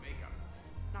 Too much makeup.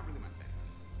 Not really my thing.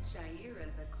 Shaira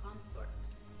the consort.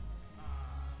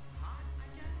 Hot, I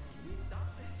guess? Can we stop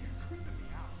this? You're creeping me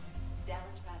out.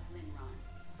 Dalatras Linron.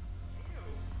 Ew.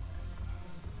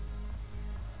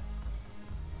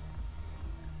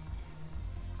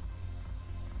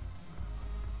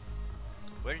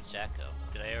 Where did Jack go?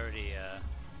 Did I already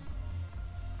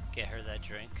get her that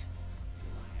drink?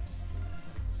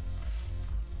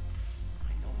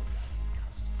 I know a guy in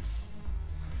customs.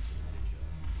 Heard to Manager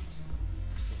weeks ago.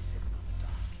 We're still sitting on the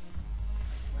dock.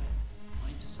 My friend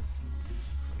finds us a few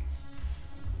loose crates.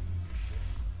 Waiting to ship.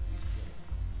 He's good.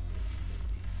 It'll be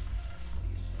 50. What do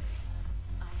you say?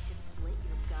 I should slit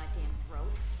your goddamn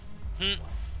throat.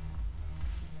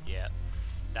 Yeah.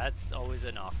 That's always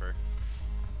an offer.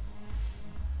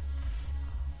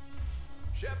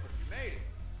 Shepard, you made it.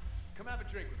 Come have a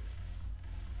drink with me.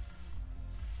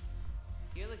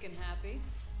 You're looking happy.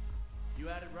 You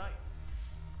had it right.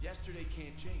 Yesterday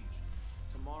can't change.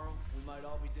 Tomorrow, we might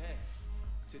all be dead.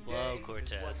 Today Whoa, is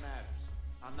Cortez. what matters.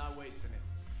 I'm not wasting it.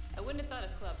 I wouldn't have thought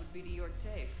a club would be to your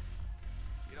tastes.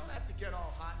 You don't have to get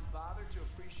all hot and bothered to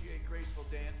appreciate graceful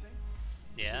dancing.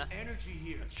 Yeah, there's an energy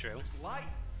here. that's true. There's light.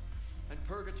 And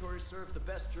Purgatory serves the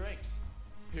best drinks.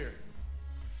 Here.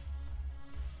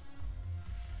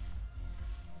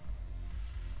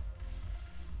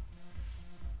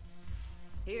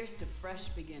 Here's to fresh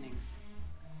beginnings.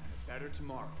 And a better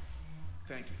tomorrow.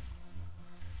 Thank you.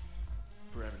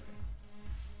 For everything.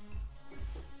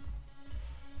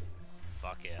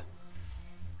 Fuck yeah.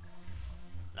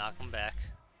 Knock him back.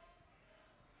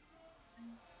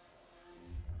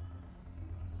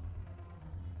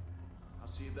 I'll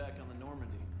see you back on the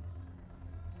Normandy.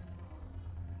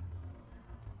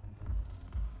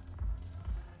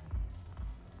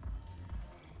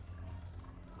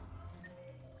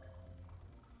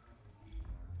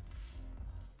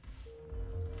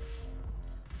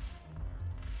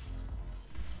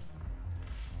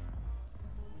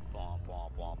 Bwah, bwah,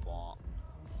 bwah, bwah.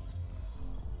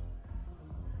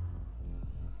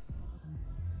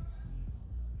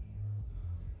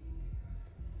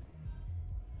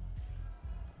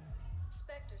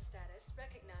 Spectre status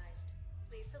recognized.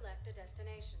 Please select a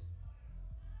destination.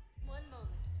 One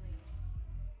moment, please.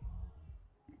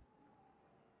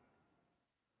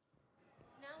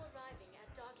 Now arriving at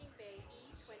Docking Bay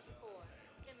E-24.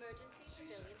 Emergency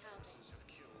civilian housing. Have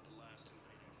killed the last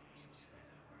invading forces.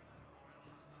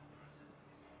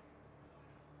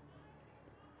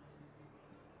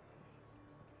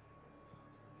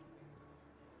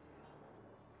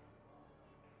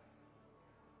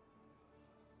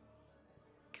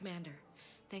 Commander,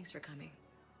 thanks for coming.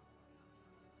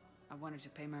 I wanted to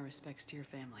pay my respects to your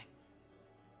family.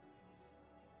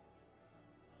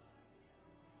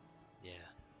 Yeah.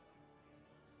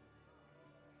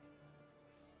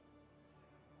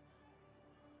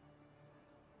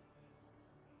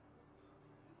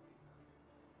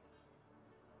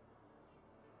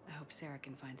 I hope Sarah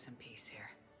can find some peace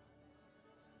here.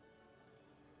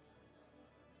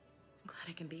 I'm glad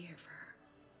I can be here for her.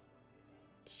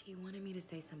 She wanted me to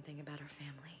say something about her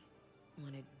family.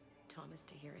 Wanted Thomas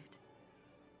to hear it.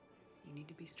 You need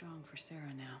to be strong for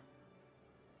Sarah now.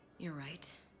 You're right.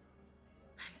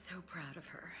 I'm so proud of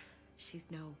her. She's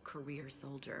no career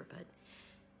soldier, but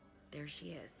there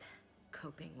she is,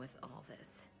 coping with all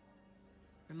this.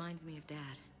 Reminds me of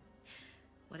Dad.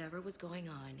 Whatever was going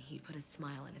on, he'd put a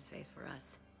smile on his face for us.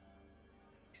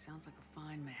 He sounds like a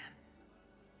fine man.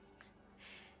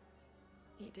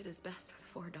 He did his best with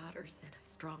 4 daughters and a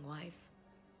strong wife.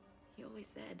 He always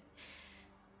said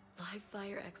live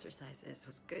fire exercises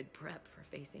was good prep for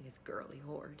facing his girly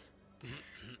horde. Your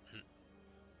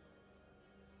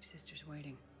sister's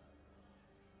waiting.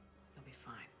 You'll be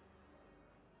fine.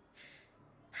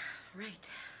 Right.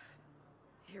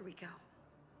 Here we go.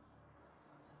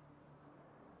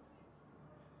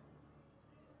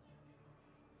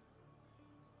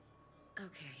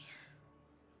 Okay.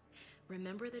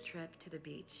 Remember the trip to the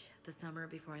beach the summer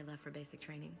before I left for basic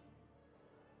training?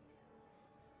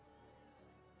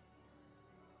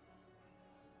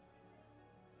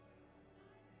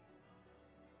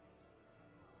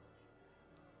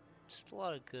 Just a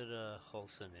lot of good,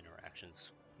 wholesome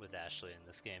interactions with Ashley in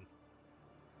this game.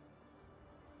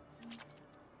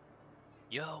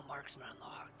 Yo, marksman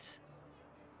unlocked.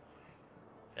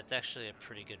 That's actually a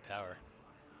pretty good power.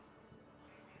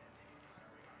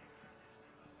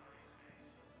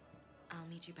 I'll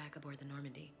meet you back aboard the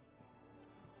Normandy.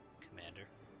 Commander.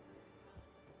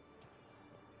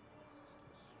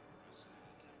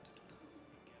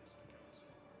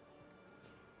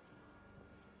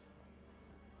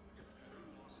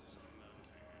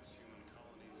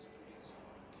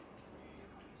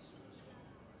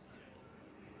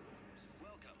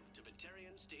 Welcome to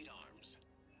Batarian State Arms.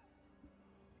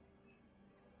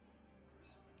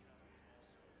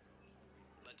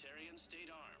 Batarian State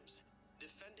Arms.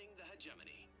 Defending the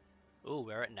hegemony. Ooh,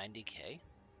 we're at 90k?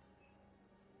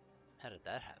 How did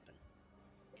that happen?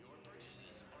 Your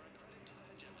purchases are a credit to the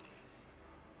hegemony.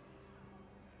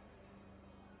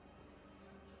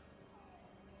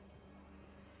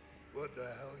 What the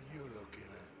hell are you looking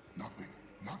at? Nothing.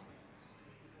 Nothing.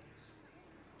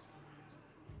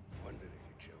 Wondered if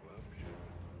you'd show up, Sugar.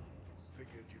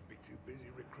 Figured you'd be too busy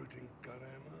recruiting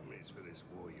goddamn armies for this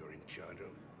war you're in charge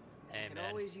of. Hey, Could man.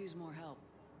 always use more help.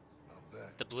 I'll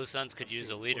bet. The Blue Suns could I've use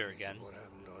a seen leader footage again. of what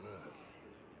happened on Earth.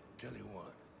 Tell you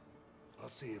what,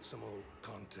 I'll see if some old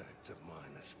contacts of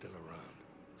mine are still around.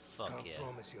 Fuck Can't yeah.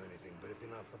 promise you anything, but if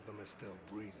enough of them are still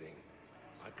breathing,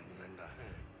 I can lend a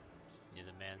hand. You're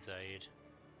the man, Zaid.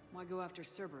 Why go after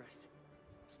Cerberus?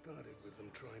 Started with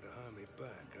them trying to hire me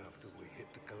back after we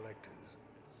hit the collectors.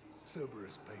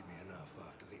 Cerberus paid me enough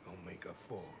after the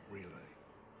Omega-4 relay.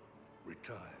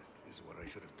 Retired is what I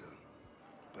should have done.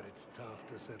 But it's tough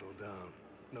to settle down,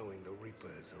 knowing the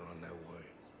Reapers are on their way.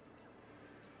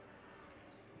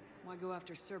 Why go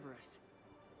after Cerberus?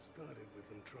 Started with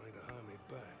them trying to hire me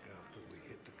back after we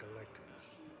hit the collectors.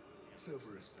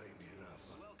 Cerberus paid me enough.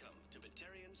 Welcome to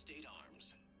Batarian State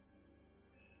Arms.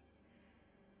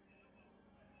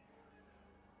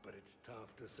 But it's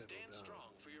tough to settle Stand down, strong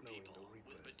for your knowing people the with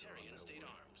Reapers are on Batarian their State way.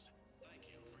 Arms. Thank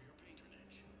you for your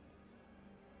patronage.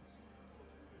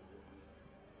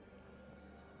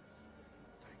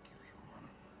 Thank you, human.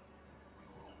 We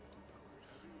will hold the post.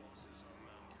 Heavy losses are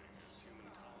mounting as human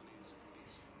colonies begin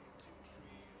to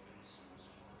retrieve and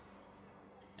Susan.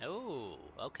 Oh,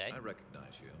 okay. I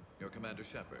recognize you. You're Commander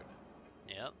Shepard.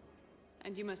 Yep.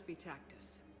 And you must be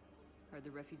Tactus. Heard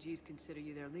the refugees consider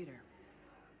you their leader.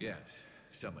 Yes,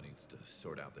 someone needs to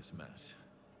sort out this mess.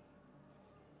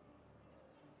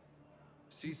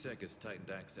 CSEC has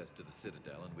tightened access to the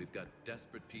Citadel, and we've got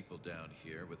desperate people down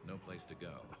here with no place to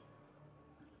go.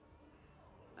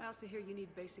 I also hear you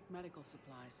need basic medical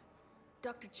supplies.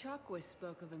 Dr. Chakwas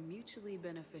spoke of a mutually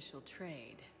beneficial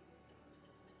trade.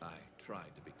 I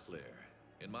tried to be clear.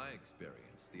 In my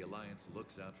experience, the Alliance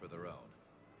looks out for their own.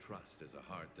 Trust is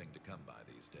a hard thing to come by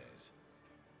these days.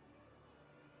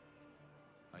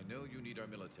 I know you need our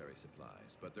military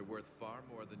supplies, but they're worth far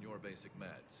more than your basic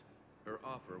meds. Her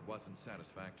offer wasn't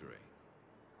satisfactory.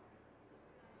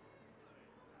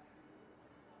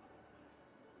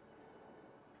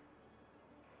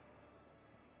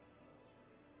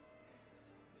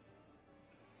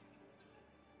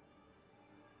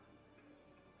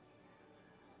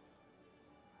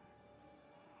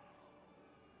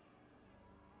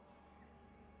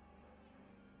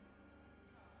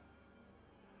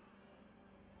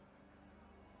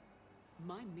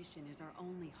 My mission is our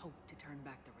only hope to turn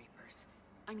back the Reapers.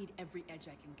 I need every edge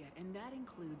I can get, and that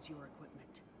includes your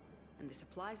equipment. And the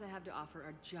supplies I have to offer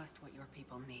are just what your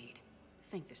people need.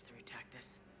 Think this through,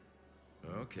 Tactus.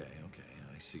 Okay,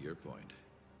 I see your point.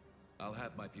 I'll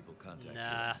have my people contact you.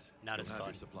 Nah, not You'll as have fun.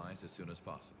 your supplies as soon as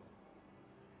possible.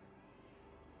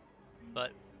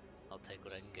 But I'll take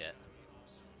what I can get.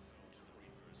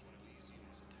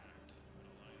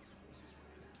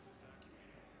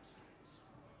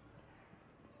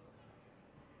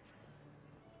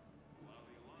 While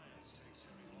the Alliance takes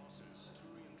heavy losses,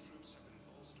 Turian troops have been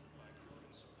bolstered by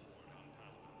Krogan support on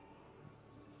Palaven.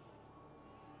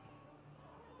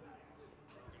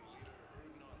 Krogan leader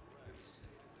Erdnot Rex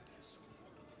stated that his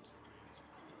support of the Turians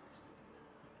proves that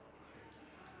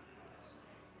the forces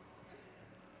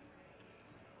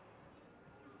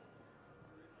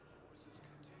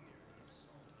continue their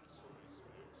assault on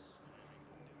space base, claiming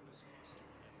the Nimbus cluster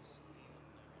and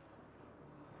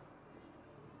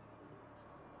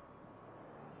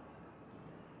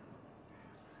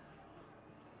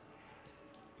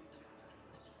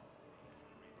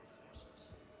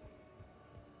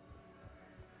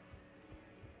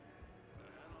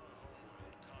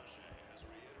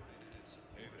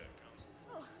Selene Nebula.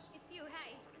 Oh, it's you.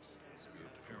 Hi. Your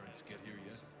parents get here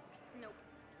yet? Nope.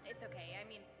 It's okay. I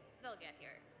mean, they'll get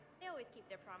here. They always keep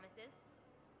their promises.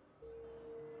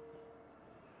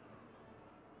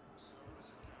 Cerberus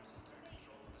attempts to take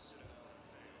control of the Citadel have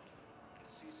failed, and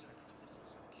CSEC forces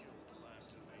have killed the last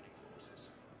invading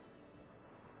forces.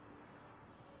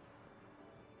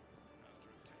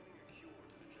 After obtaining a cure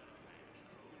to the genophage,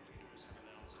 Krogan leaders have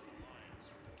announced an alliance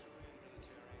with the Turian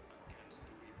military against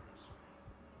the Reapers.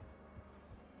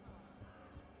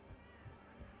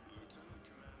 Lieutenant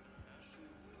Commander Ashley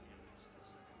Williams, the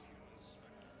second human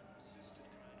Spectre, assisted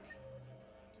Commander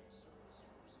Shepard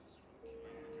in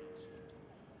preventing Cerberus forces from killing the Council.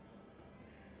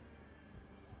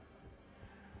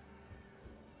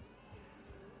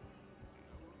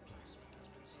 No replacement has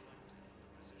been selected for the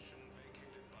position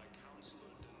vacated by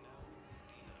Counselor Danelle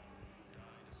Udina, who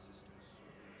died assisting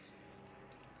Cerberus in an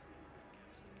attempted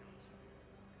coup against the Council.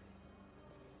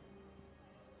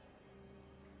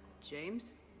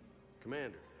 James?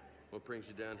 Commander, what brings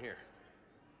you down here?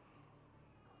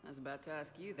 I was about to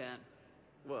ask you that.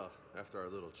 Well, after our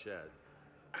little chat,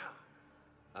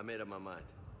 I made up my mind.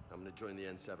 I'm gonna join the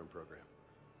N7 program.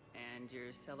 And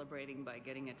you're celebrating by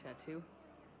getting a tattoo?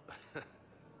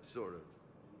 Sort of.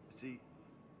 See,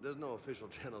 there's no official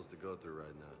channels to go through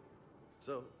right now.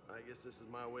 So, I guess this is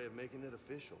my way of making it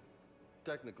official.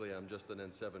 Technically, I'm just an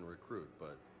N7 recruit,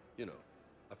 but, you know,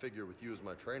 I figure with you as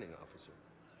my training officer,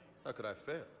 how could I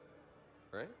fail?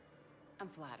 Right? I'm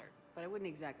flattered, but I wouldn't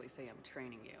exactly say I'm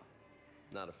training you.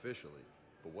 Not officially,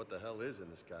 but what the hell is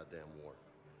in this goddamn war?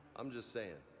 I'm just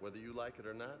saying, whether you like it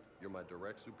or not, you're my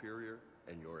direct superior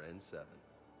and you're N7.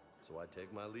 So I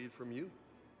take my lead from you.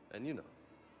 And you know,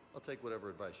 I'll take whatever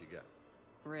advice you got.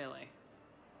 Really?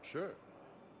 Sure.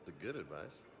 The good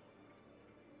advice.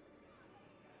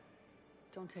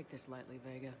 Don't take this lightly,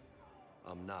 Vega.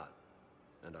 I'm not.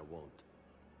 And I won't.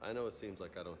 I know it seems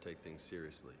like I don't take things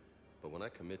seriously, but when I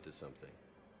commit to something,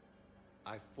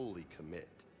 I fully commit.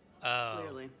 Oh.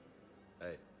 Clearly.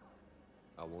 Hey,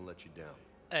 I won't let you down.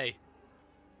 Hey.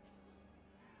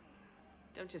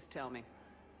 Don't just tell me.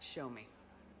 Show me.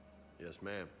 Yes,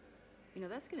 ma'am. You know,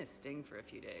 that's gonna sting for a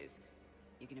few days.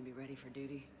 You gonna be ready for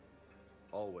duty?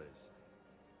 Always.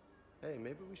 Hey,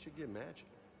 maybe we should get matching.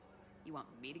 You want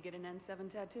me to get an N7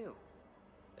 tattoo?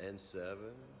 N7?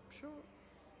 Sure.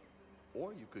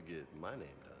 Or you could get my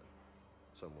name done.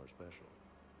 Somewhere special.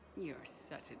 You're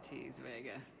such a tease,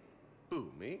 Vega. Who,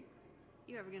 me?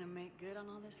 You ever gonna make good on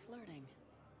all this flirting?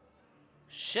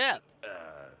 Shep!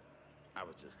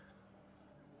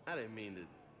 I didn't mean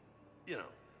to,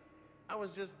 I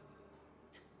was just...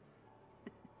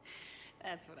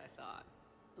 That's what I thought.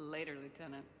 Later,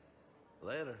 Lieutenant.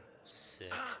 Later.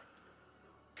 Sick.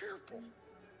 Careful.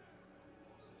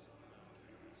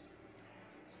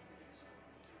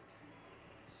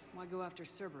 Why go after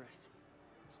Cerberus?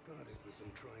 Started with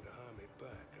them trying to harm me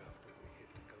back after we hit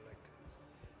the collectors.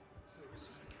 So it was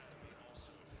Academy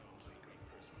also felt like our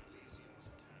first release was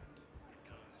attacked.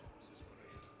 This is what I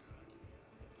should have done.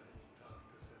 But it's tough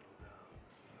to settle down,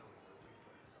 knowing the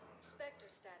Reapers. Spectre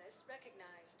status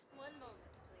recognized. One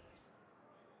moment, please.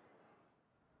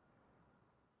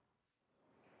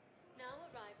 Now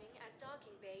arriving at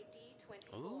docking bay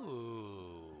D24.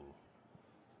 Ooh.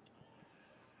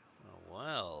 Oh,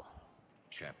 well.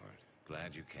 Shepard,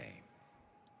 glad you came.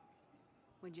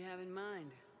 What'd you have in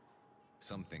mind?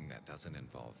 Something that doesn't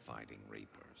involve fighting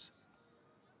Reapers.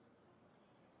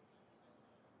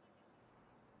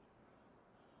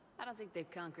 I don't think they've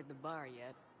conquered the bar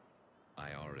yet.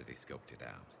 I already scoped it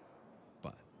out.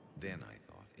 But then I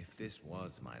thought, if this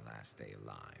was my last day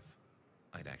alive,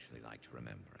 I'd actually like to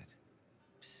remember it.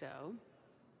 So?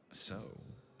 So,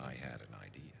 I had an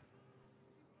idea.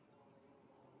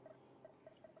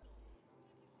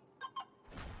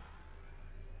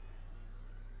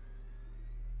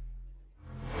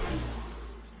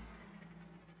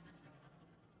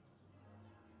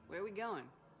 Where are we going?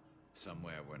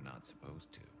 Somewhere we're not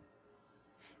supposed to.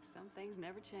 Some things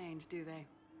never change, do they?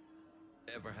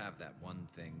 Ever have that one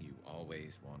thing you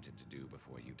always wanted to do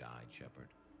before you died, Shepard?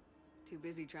 Too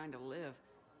busy trying to live.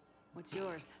 What's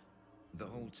yours? The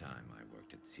whole time I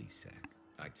worked at CSEC,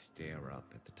 I'd stare up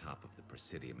at the top of the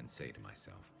Presidium and say to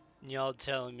myself, Y'all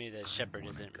telling me that Shepard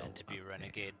wanna isn't go meant to be up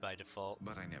renegade by default?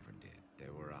 but I never did.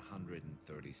 There were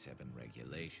 137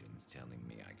 regulations telling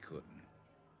me I couldn't.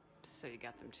 So you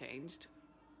got them changed?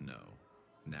 No.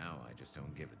 Now I just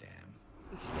don't give a damn.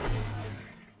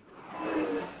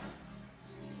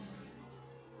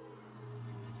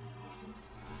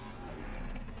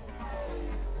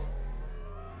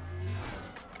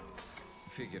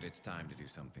 Figured it's time to do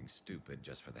something stupid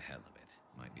just for the hell of it.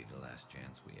 Might be the last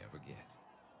chance we ever get.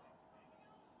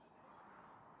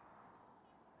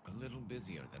 A little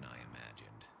busier than I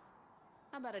imagined.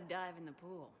 How about a dive in the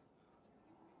pool?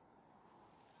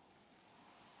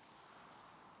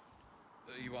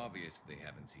 You obviously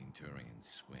haven't seen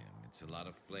Turians swim. It's a lot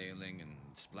of flailing and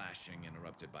splashing,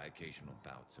 interrupted by occasional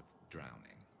bouts of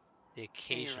drowning. The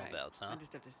occasional right. bouts, huh? I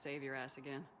just have to save your ass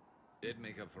again. It'd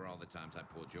make up for all the times I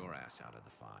pulled your ass out of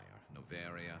the fire.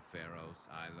 Noveria, Pharos,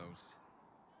 Ilos.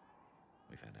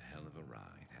 We've had a hell of a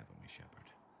ride, haven't we, Shepard?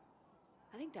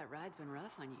 I think that ride's been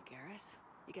rough on you, Garrus.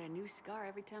 You get a new scar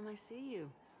every time I see you.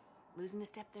 Losing a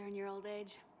step there in your old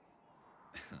age?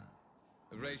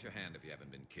 Raise your hand if you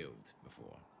haven't been killed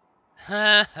before.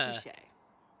 Touché.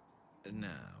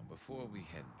 Now, before we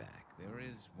head back, there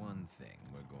is one thing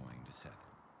we're going to settle.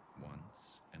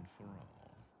 Once and for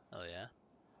all. Oh, yeah?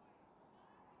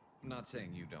 I'm not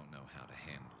saying you don't know how to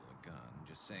handle a gun,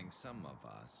 just saying some of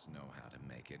us know how to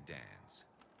make it dance.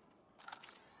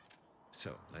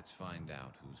 So, let's find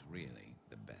out who's really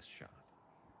the best shot.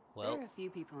 Well, there are a few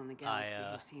people in the galaxy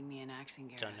who've seen me in action,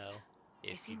 Garrus. Don't know if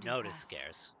you seemed notice,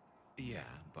 impressed. Garrus. Yeah,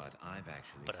 but I've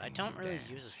actually But I seen don't you really dance,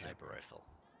 use a sniper Shepard. rifle.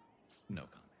 No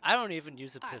comment. I don't even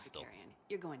use a All right, pistol. Vicarian,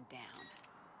 you're going down.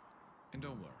 And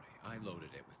don't worry, I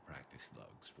loaded it with practice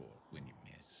slugs for when you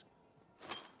miss.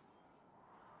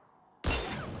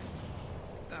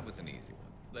 That was an easy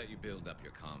one. Let you build up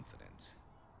your confidence.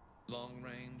 Long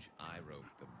range, I wrote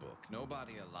the book.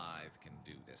 Nobody alive can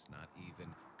do this, not even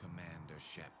Commander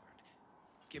Shepard.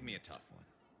 Give me a tough one.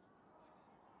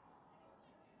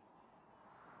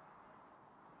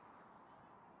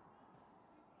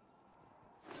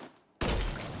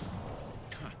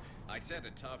 said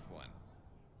a tough one.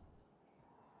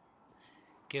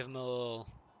 Give him a little...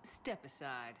 Step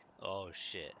aside. Oh,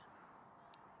 shit.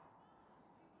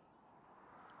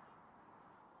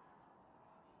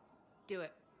 Do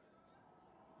it.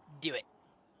 Do it.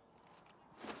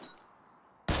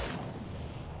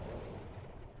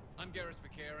 I'm Garrus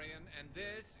Vicarian, and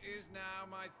this is now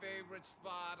my favorite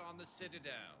spot on the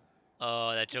Citadel.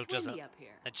 Oh, that joke doesn't... up here.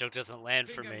 That joke doesn't land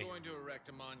I for think me. I'm going to erect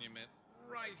a monument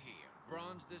right here.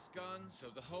 Bronze this gun so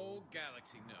the whole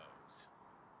galaxy knows.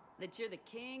 That you're the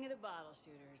king of the bottle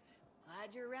shooters.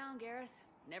 Glad you're around, Garrus.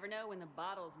 Never know when the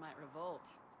bottles might revolt.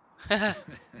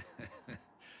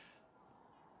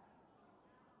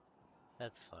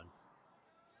 That's fun.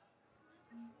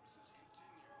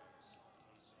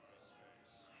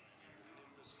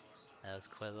 That was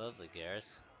quite lovely,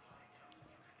 Garrus.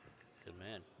 Good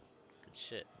man. Good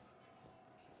shit.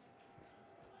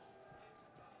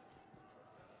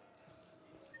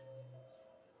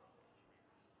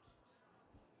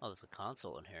 Oh, there's a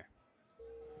console in here.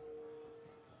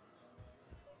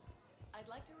 I'd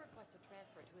like to request a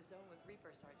transfer to a zone with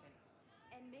Reaper, Sergeant.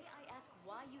 And may I ask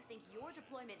why you think your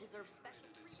deployment deserves special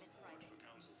treatment, Private?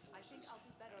 I think I'll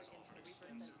do better against the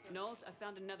Reapers than Cerberus. Knowles, I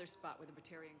found another spot with the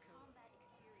Batarian code.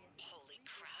 Holy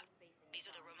crap. These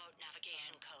are the remote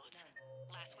navigation codes.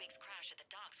 Last week's crash at the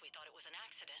docks, we thought it was an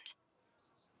accident.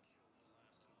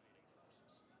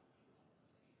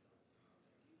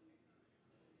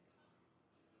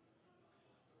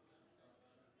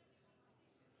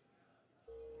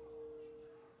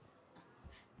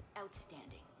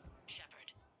 Outstanding.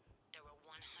 Shepard, there were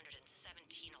 117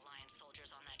 Alliance soldiers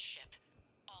on that ship.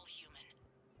 All human.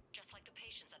 Just like the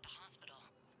patients at the hospital.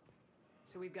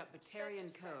 So we've got Batarian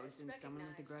codes and someone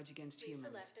with a grudge against Please humans.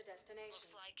 select a destination.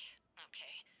 Looks like...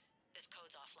 Okay. This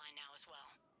code's offline now as well.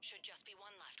 Should just be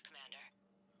one left, Commander.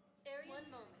 One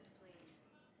moment, please.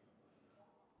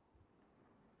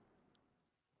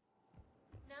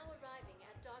 Now arriving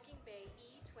at Docking Bay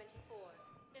E-24,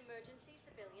 emergency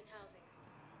civilian housing.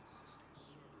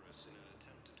 Cerberus in an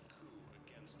attempted coup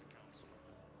against the Council.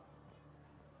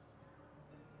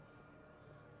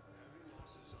 Heavy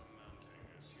losses are mounting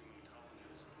as human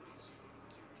colonies resume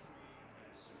to tree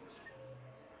and suicide.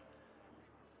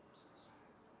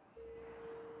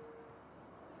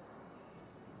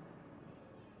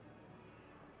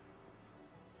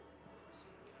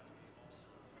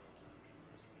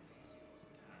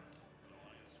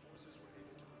 Alliance forces were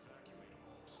able to evacuate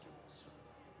all students.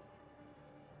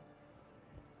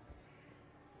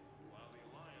 While the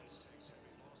Alliance takes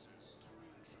heavy losses,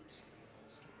 Turian troops have been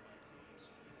bolstered by Krogan's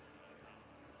Helluva and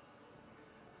Helluva.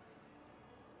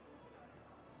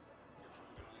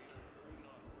 Krogan leader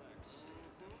Ugnaught Rex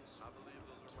stated that his I believe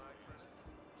those are my credits.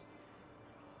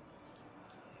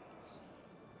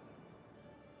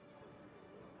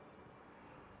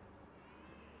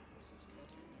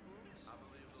 I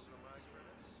believe those are my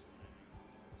credits.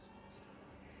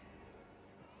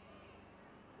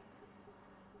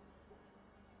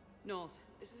 Knowles,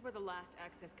 this is where the last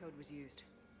access code was used.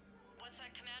 What's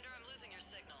that, Commander? I'm losing your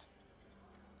signal.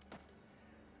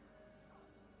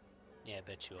 Yeah, I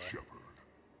bet you are. Shepard,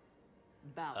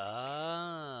 Balak.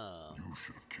 Oh. you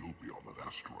should have killed me on that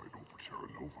asteroid over Terra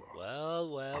Nova. Well,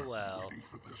 well, I've been well. waiting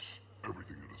for this.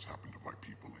 Everything that has happened to my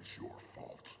people is your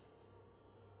fault.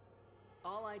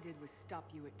 All I did was stop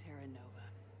you at Terra Nova.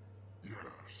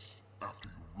 Yes. After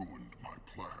you ruined my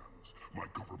plans, my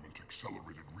government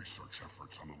accelerated research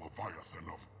efforts on the Leviathan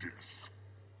of Dis.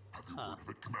 Have you heard of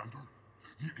it, Commander?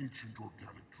 The ancient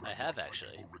organic I have, dreadnought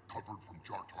actually. my people recovered from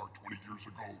Jartar 20 years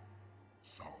ago.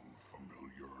 Sound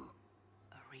familiar?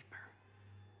 A Reaper.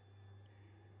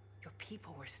 Your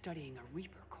people were studying a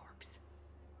Reaper corpse.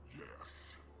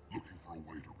 Yes. Looking for a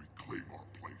way to reclaim our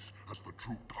place as the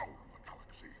true power of the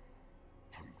galaxy.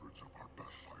 Hundreds of our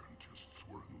best scientists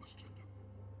were enlisted.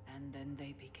 And then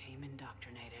they became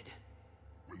indoctrinated.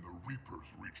 When the Reapers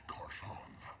reached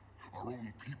Karshan, our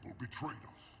own people betrayed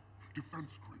us.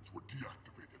 Defense grids were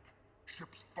deactivated.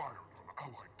 Ships fired on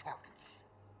Allied targets.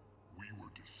 We were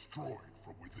destroyed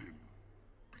from within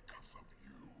because of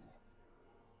you.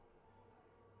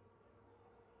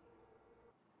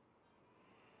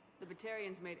 The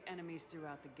Batarians made enemies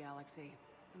throughout the galaxy,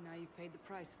 and now you've paid the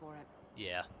price for it.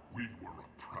 Yeah. We were a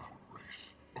proud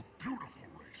race. A beautiful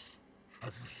race. A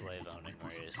slave-owning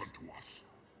race. Done to us.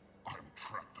 I'm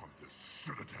trapped on this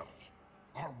citadel.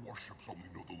 Our warships only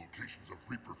know the locations of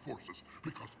Reaper forces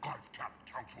because I've tapped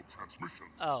Council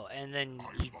transmissions. Oh, and then I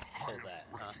am you the pull highest that,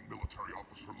 huh? ranking military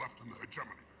officer left in the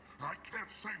hegemony, and I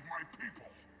can't save my people.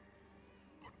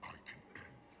 But I can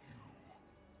end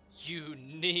you. You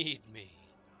need me.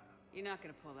 You're not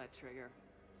gonna pull that trigger.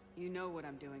 You know what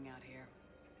I'm doing out here.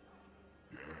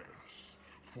 Yes,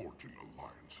 forging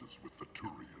alliances with the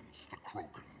Turians, the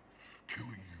Krogan. Killing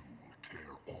you will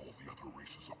tear all the other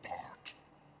races apart.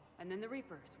 And then the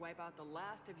Reapers wipe out the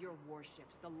last of your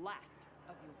warships, the last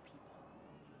of your people.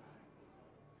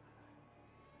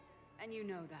 And you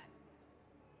know that.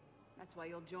 That's why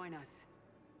you'll join us.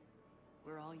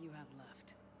 We're all you have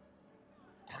left.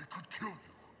 I could kill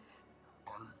you.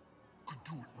 I could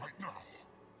do it right now.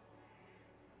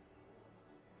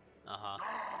 Uh-huh.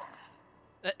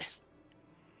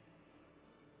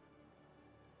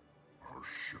 Our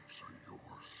ships are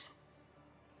yours.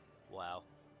 Wow.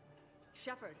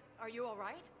 Shepard, are you all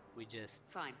right? We just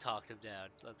Fine. talked him down.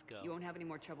 Let's go. You won't have any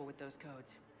more trouble with those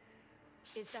codes.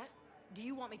 Is that... Do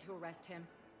you want me to arrest him?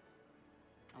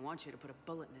 I want you to put a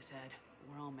bullet in his head.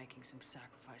 We're all making some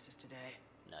sacrifices today.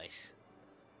 Nice.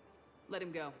 Let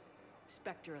him go.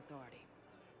 Spectre authority.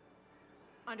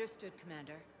 Understood,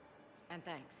 Commander. And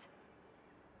thanks.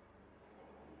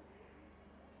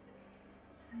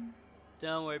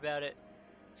 Don't worry about it.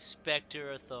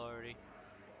 Spectre authority.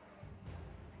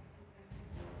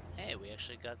 Hey, we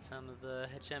actually got some of the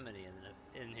hegemony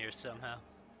in here somehow.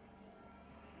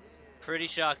 Pretty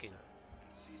shocking.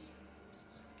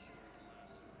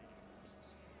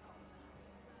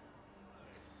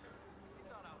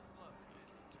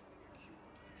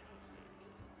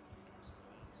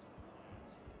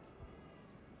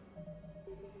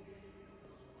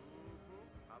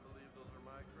 I believe those are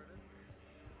my credits.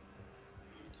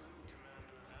 Lieutenant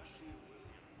Commander Ashley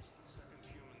Williams, the second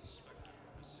human Spectre,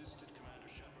 assisted Commander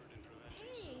Shepard in preventing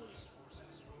Cerberus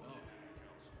forces from joining the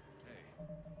Council. Hey.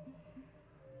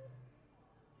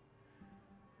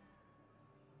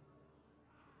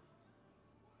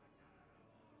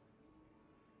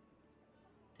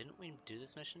 Didn't we do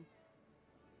this mission?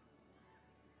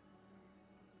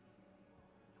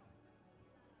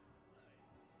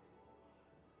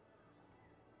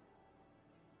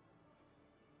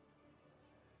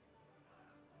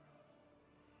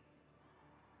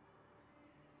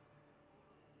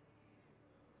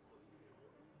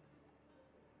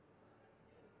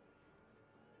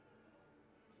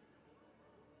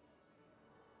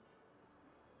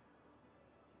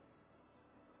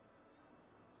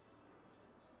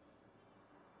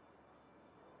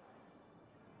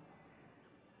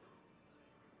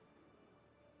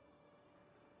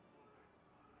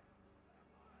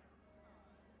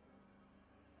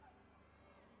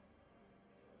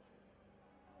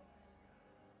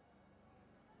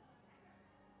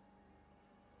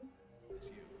 It's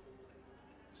you.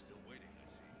 Still waiting, I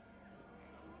see.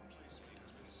 No replacement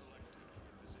has been selected for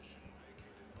the position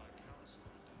vacated by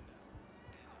Counselor Danelle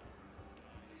Dina,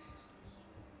 died assistant.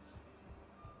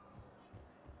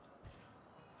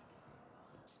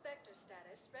 Spectre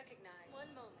status recognized. One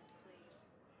moment, please.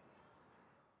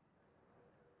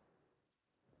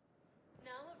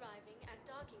 Now arriving at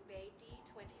docking bay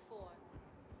D-24.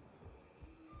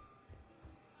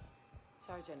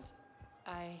 Sergeant,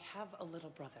 I have a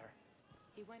little brother.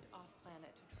 He went off-planet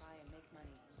to try and make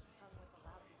money. Hung with a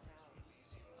lousy crowd.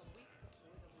 A week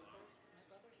before the Reapers, my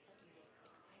brother sent me this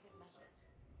excited message.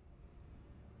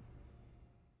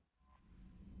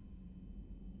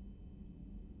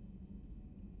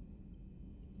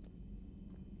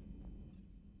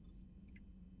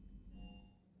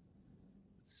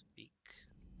 Speak.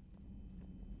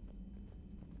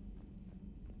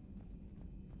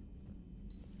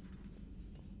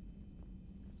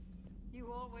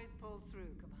 You always pull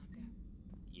through, Commander.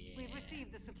 Yeah. We've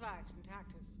received the supplies from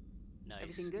Tactus. Nice.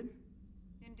 Everything good?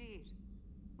 Indeed.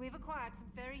 We've acquired some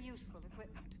very useful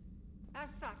equipment. As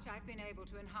such, I've been able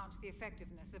to enhance the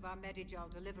effectiveness of our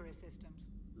Medigel delivery systems.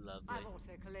 Lovely. I've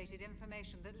also collated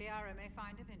information that Liara may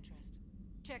find of interest.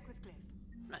 Check with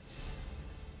Glyph. Nice.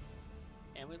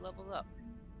 And we leveled up.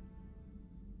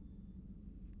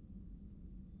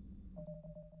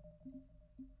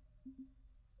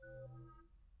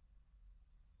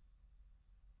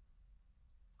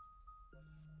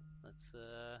 Let's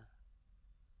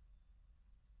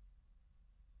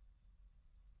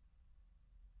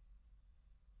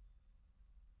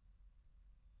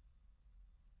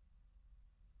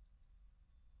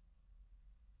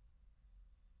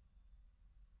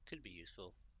could be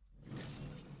useful.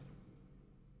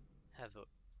 Have a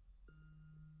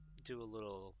do a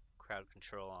little crowd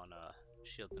control on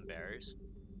shields and barriers.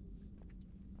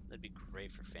 That'd be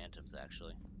great for phantoms,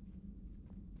 actually.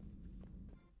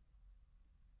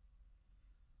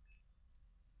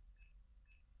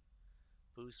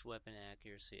 Boost weapon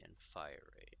accuracy and fire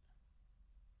rate.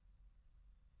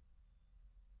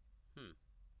 Hmm.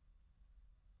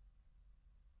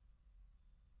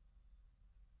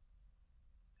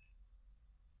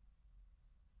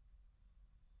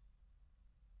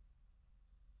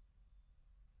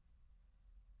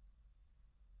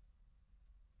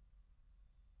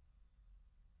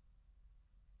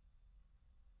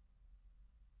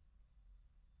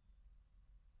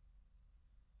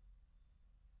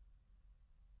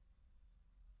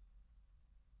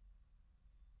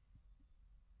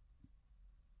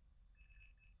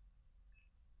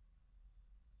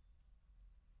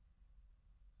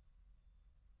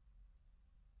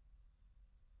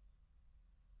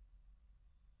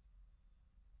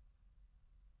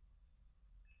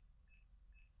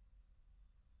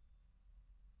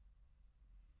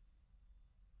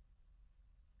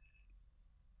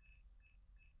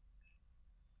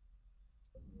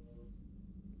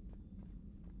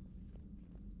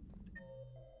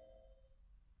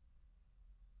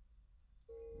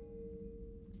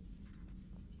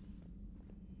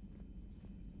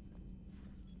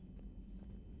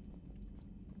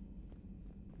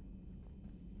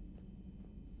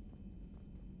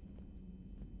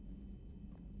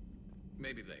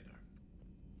 Maybe later.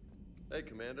 Hey,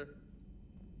 Commander.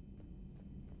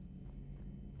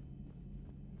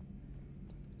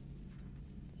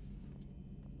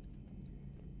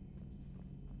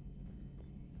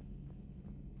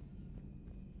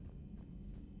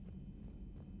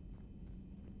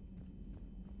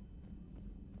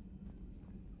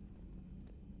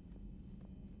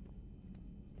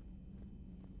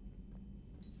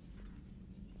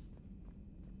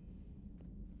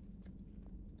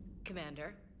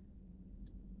 Commander?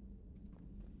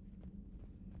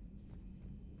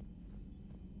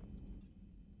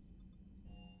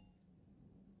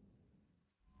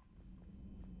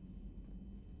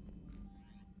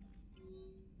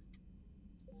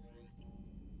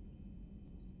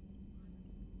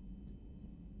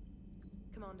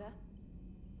 Commander?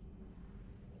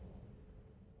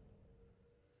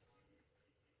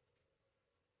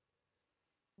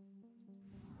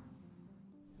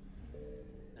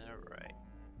 All right.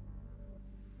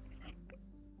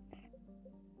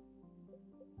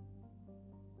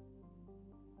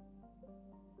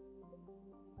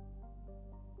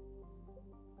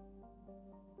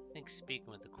 I think speaking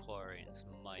with the Quarians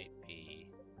might be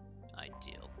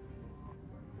ideal.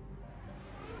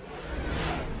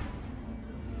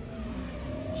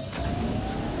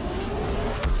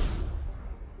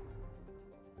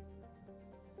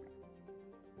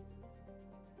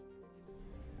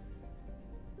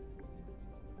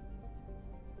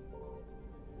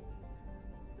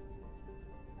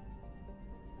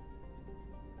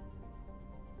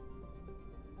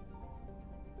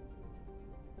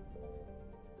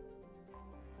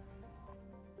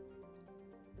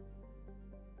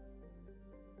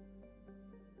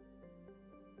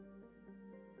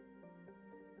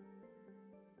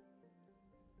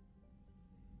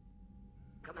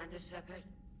 Commander Shepard,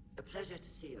 a pleasure to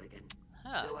see you again.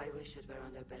 Huh. Though I wish it were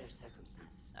under better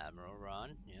circumstances. Admiral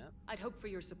Ron, yeah. I'd hope for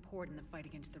your support in the fight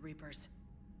against the Reapers.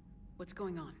 What's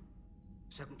going on?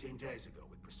 17 days ago,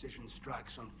 with precision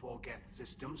strikes on 4 Geth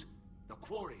systems, the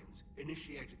Quarians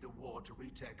initiated the war to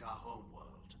retake our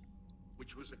homeworld.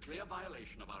 Which was a clear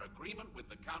violation of our agreement with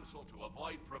the Council to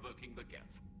avoid provoking the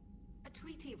Geth. A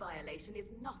treaty violation is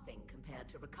nothing compared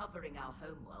to recovering our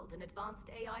homeworld and advanced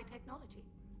AI technology.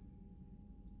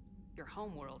 Your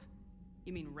homeworld?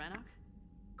 You mean Rannoch?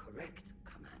 Correct,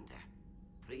 Commander.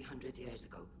 300 years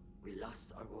ago, we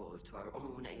lost our world to our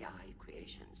own AI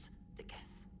creations, the Geth.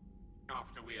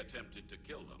 After we attempted to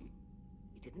kill them.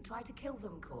 We didn't try to kill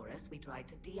them, Chorus. We tried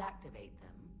to deactivate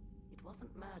them. It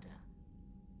wasn't murder.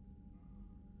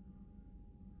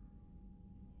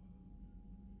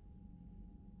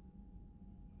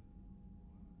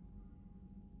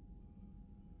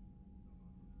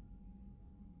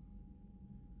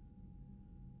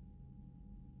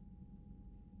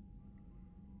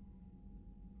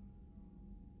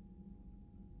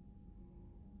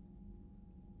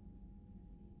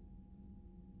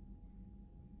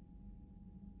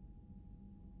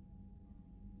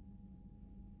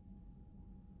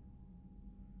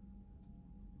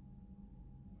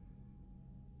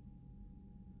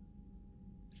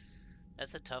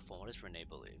 That's a tough one. What does Renee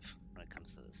believe when it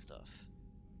comes to this stuff?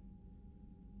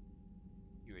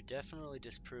 You were definitely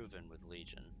disproven with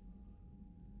Legion.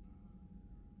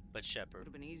 But Shepard. Would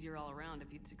have been easier all around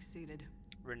if you'd succeeded.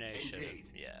 Renee should have, Indeed.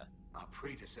 yeah. Our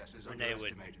predecessors Renee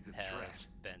would underestimated the have threat.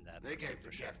 been that They person gave for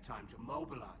the sure. Geth time to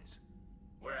mobilize.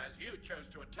 Whereas you chose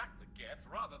to attack the Geth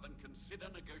rather than consider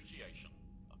negotiation.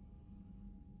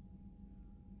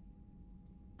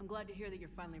 I'm glad to hear that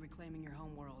you're finally reclaiming your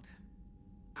homeworld.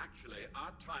 Actually,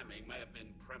 our timing may have been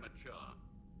premature.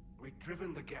 We'd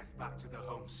driven the Geth back to the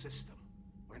home system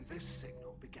when this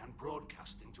signal began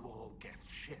broadcasting to all Geth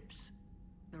ships.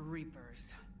 The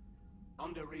Reapers.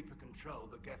 Under Reaper control,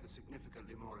 the Geth are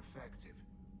significantly more effective.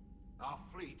 Our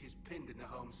fleet is pinned in the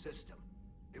home system.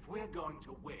 If we're going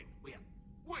to win,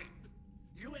 Win?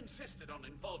 You insisted on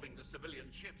involving the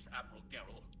civilian ships, Admiral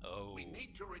Gerrel. Oh. We need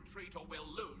to retreat or we'll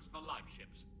lose the live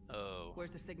ships. Oh.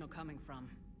 Where's the signal coming from?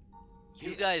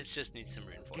 You guys just need some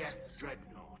Geth reinforcements.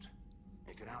 Dreadnought.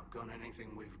 It can outgun anything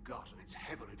we've got, and it's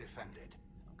heavily defended.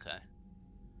 Okay.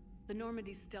 The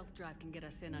Normandy stealth drive can get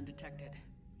us in undetected.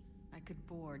 I could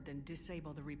board, then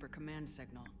disable the Reaper command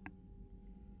signal.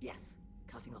 Yes,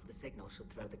 cutting off the signal should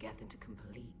throw the Geth into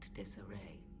complete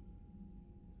disarray.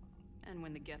 And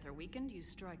when the Geth are weakened, you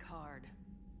strike hard.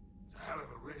 It's a hell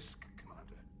of a risk,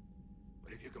 Commander.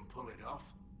 But if you can pull it off...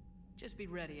 Just be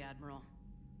ready, Admiral.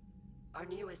 Our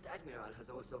newest Admiral has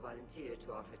also volunteered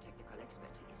to offer technical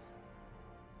expertise.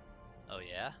 Oh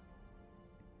yeah?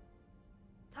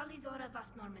 Talizora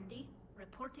Vast Normandy,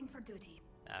 reporting for duty.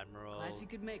 Admiral Glad you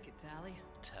could make it, Tali.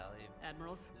 Tali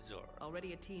Admirals, Zora.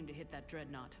 already a team to hit that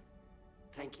dreadnought.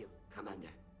 Thank you, Commander.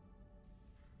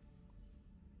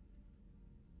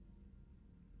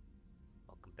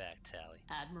 Welcome back, Tali.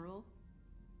 Admiral?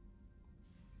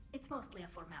 It's mostly a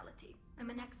formality. I'm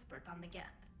an expert on the Geth.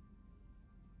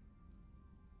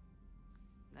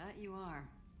 That you are.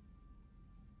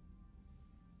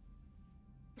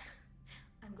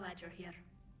 I'm glad you're here.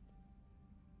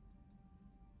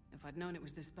 If I'd known it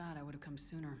was this bad, I would have come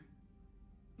sooner.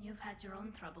 You've had your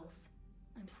own troubles.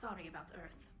 I'm sorry about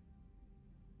Earth.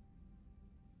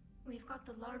 We've got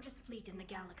the largest fleet in the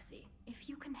galaxy. If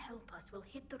you can help us, we'll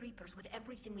hit the Reapers with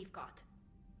everything we've got.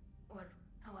 Or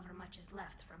however much is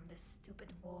left from this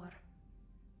stupid war.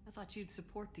 I thought you'd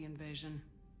support the invasion.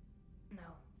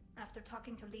 No. After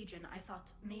talking to Legion, I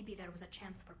thought maybe there was a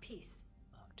chance for peace.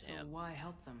 Oh, damn. So why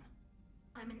help them?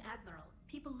 I'm an admiral.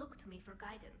 People look to me for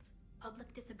guidance.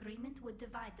 Public disagreement would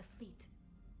divide the fleet.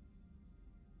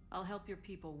 I'll help your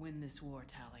people win this war,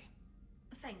 Tali.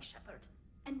 Thanks, Shepard.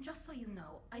 And just so you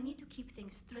know, I need to keep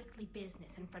things strictly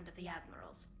business in front of the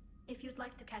admirals. If you'd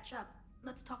like to catch up,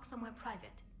 let's talk somewhere private.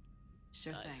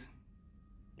 Sure thing.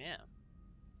 Yeah.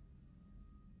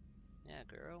 Yeah,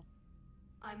 girl.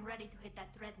 I'm ready to hit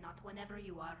that dreadnought whenever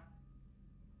you are.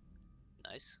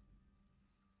 Nice.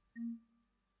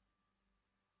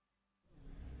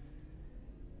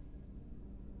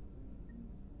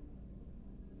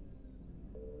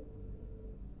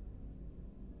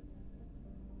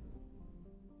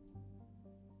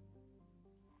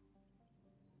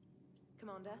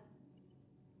 Commander?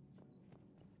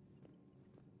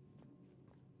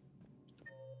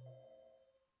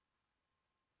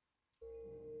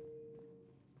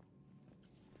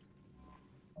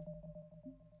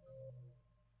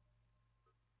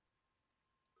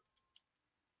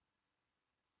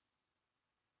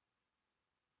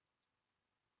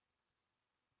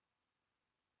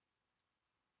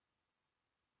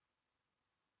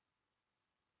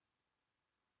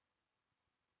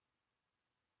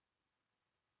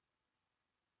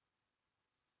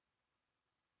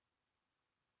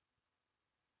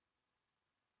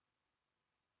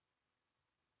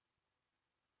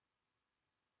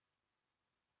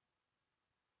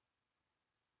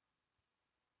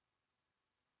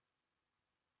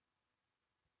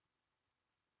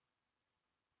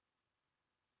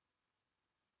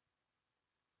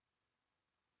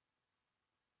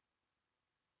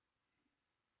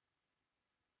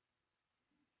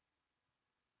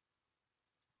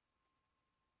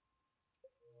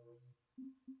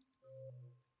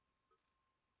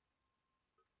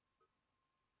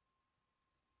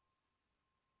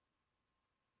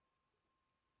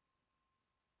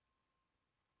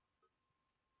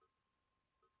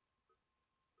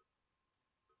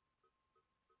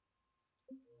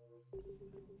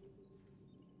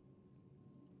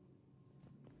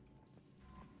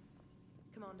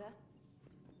 Commander?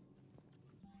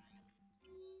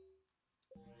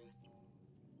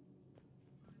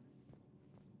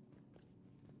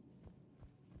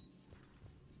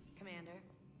 Commander?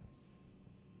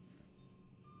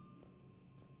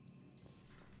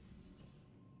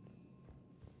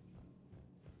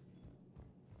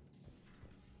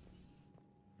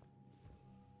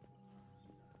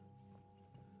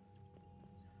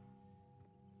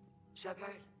 Shepard,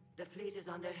 the fleet is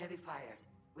under heavy fire.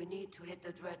 We need to hit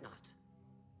the dreadnought.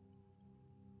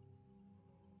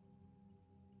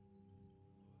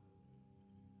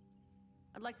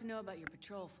 I'd like to know about your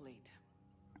patrol fleet.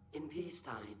 In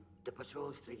peacetime, the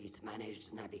patrol fleet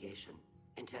managed navigation,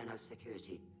 internal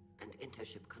security, and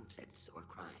intership conflicts or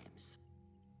crimes.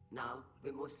 Now,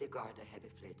 we mostly guard the heavy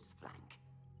fleet's flank.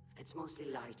 It's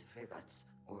mostly light frigates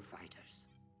or fighters.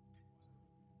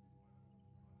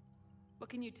 What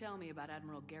can you tell me about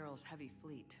Admiral Geral's heavy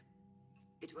fleet?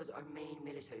 It was our main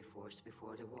military force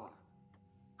before the war,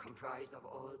 comprised of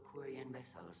all Quarian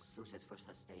vessels suited for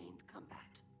sustained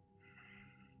combat.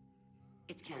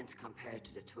 It can't compare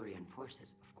to the Turian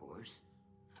forces, of course,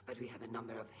 but we have a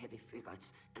number of heavy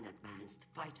frigates and advanced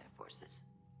fighter forces.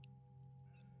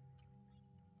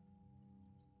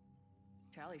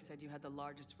 Tali said you had the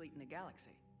largest fleet in the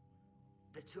galaxy.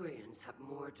 The Turians have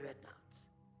more dreadnoughts.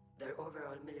 Their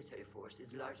overall military force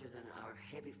is larger than our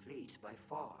heavy fleet by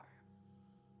far.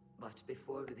 But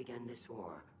before we began this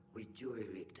war, we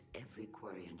jury-rigged every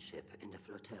Quarian ship in the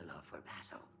flotilla for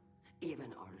battle.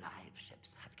 Even our live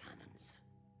ships have cannons.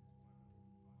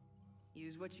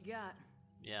 Use what you got.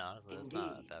 Yeah, honestly, that's Indeed.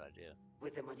 not a bad idea.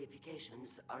 With the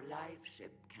modifications, our live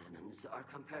ship cannons are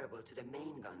comparable to the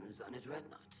main guns on a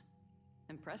dreadnought.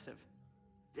 Impressive.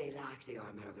 They lack the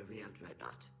armor of a real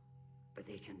dreadnought. but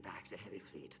they can back the heavy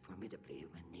fleet formidably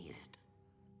when needed.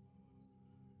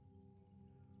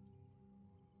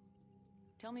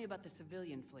 Tell me about the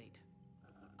civilian fleet.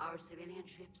 Our civilian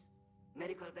ships,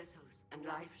 medical vessels, and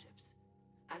life ships.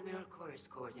 Admiral Chorus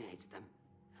coordinates them,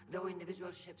 though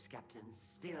individual ships' captains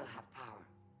still have power.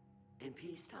 In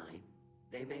peacetime,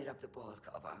 they made up the bulk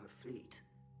of our fleet.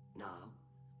 Now,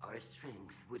 our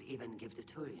strength would even give the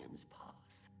Turians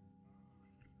pause.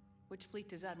 Which fleet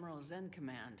does Admiral Zen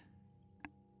command?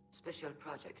 Special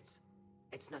projects.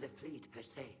 It's not a fleet per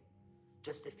se,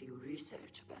 just a few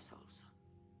research vessels.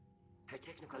 Her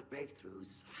technical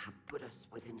breakthroughs have put us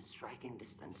within striking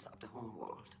distance of the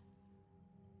homeworld.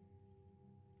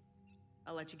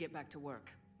 I'll let you get back to work.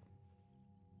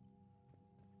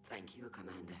 Thank you,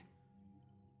 Commander.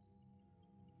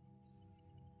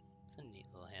 It's a neat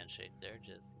little handshake there,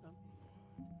 just...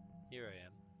 Oh. Here I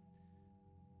am.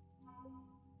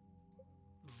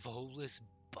 Volus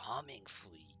bombing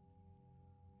fleet.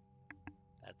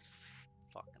 That's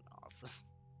fucking awesome.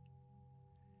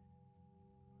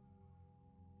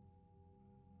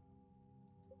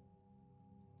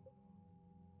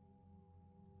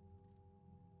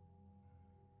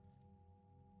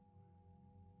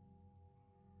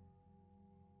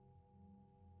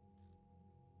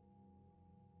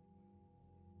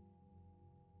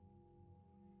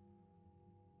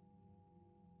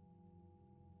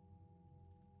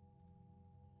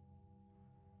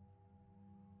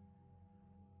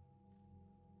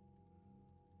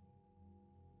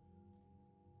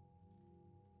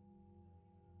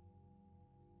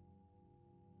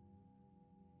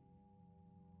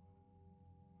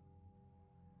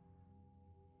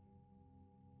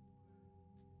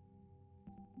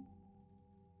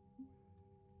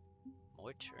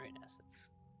 More Turian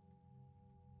assets.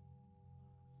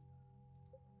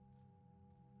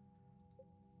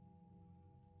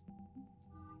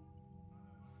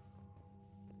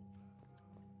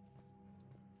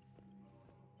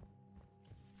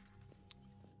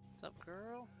 What's up,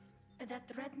 girl? That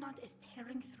dreadnought is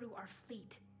tearing through our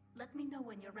fleet. Let me know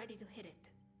when you're ready to hit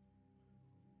it.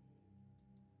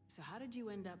 So how did you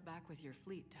end up back with your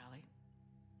fleet, Tali?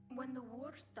 When the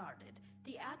war started,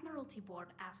 the Admiralty Board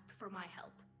asked for my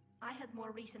help. I had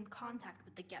more recent contact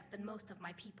with the Geth than most of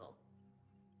my people.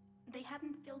 They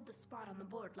hadn't filled the spot on the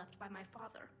board left by my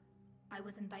father. I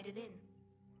was invited in.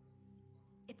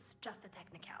 It's just a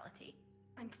technicality.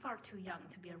 I'm far too young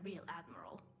to be a real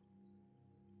admiral.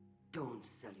 Don't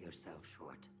sell yourself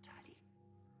short, Tali.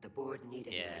 The board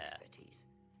needed your expertise.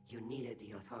 You needed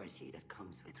the authority that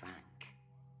comes with rank.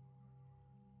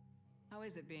 How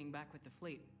is it being back with the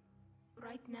fleet?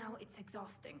 Right now, it's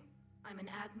exhausting. I'm an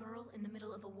admiral in the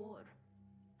middle of a war.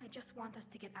 I just want us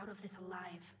to get out of this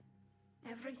alive.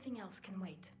 Everything else can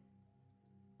wait.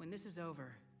 When this is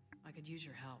over, I could use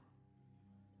your help.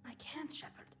 I can't,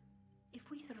 Shepard. If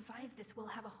we survive this, we'll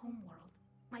have a homeworld.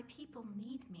 My people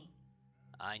need me.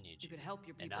 I need you. You could help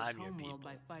your and people's I'm your homeworld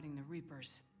people. by fighting the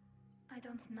Reapers. I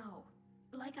don't know.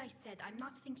 Like I said, I'm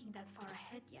not thinking that far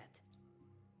ahead yet.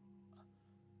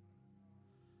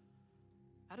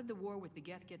 How did the war with the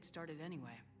Geth get started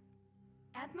anyway?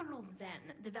 Admiral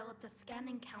Zen developed a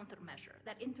scanning countermeasure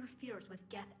that interferes with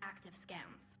Geth active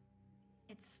scans.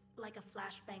 It's like a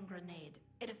flashbang grenade.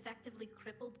 It effectively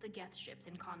crippled the Geth ships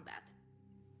in combat.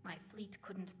 My fleet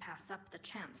couldn't pass up the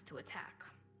chance to attack.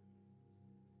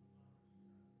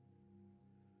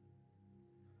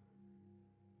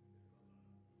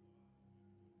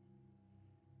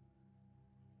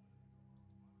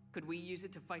 Could we use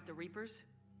it to fight the Reapers?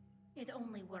 It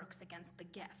only works against the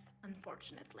Geth,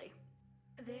 unfortunately.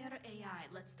 Their AI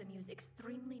lets them use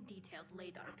extremely detailed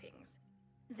LADAR pings.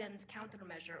 Zen's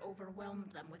countermeasure overwhelmed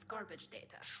them with garbage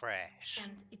data. Trash.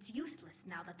 And it's useless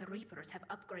now that the Reapers have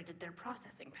upgraded their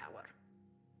processing power.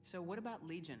 So what about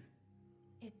Legion?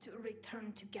 It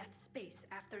returned to Geth space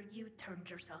after you turned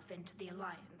yourself into the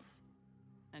Alliance.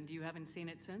 And you haven't seen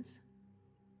it since?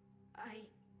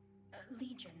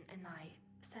 Legion and I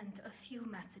sent a few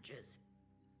messages.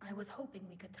 I was hoping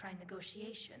we could try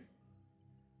negotiation.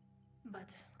 But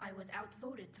I was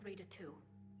outvoted 3-2.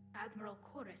 Admiral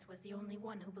Chorus was the only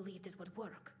one who believed it would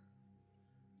work.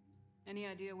 Any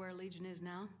idea where Legion is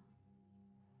now?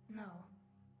 No.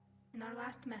 In our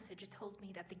last message, it told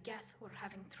me that the Geth were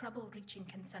having trouble reaching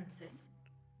consensus.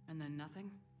 And then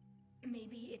nothing?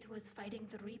 Maybe it was fighting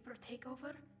the Reaper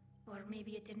takeover, or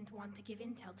maybe it didn't want to give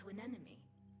intel to an enemy.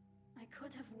 I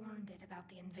could have warned it about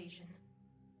the invasion.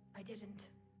 I didn't.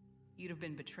 You'd have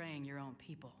been betraying your own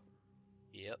people.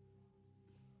 Yep.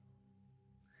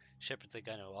 Shepard's like,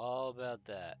 I know all about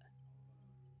that.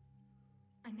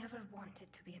 I never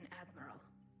wanted to be an admiral.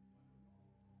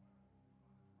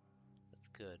 That's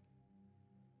good.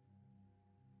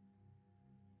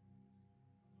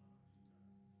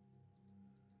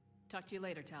 Talk to you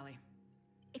later, Tali.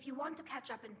 If you want to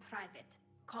catch up in private,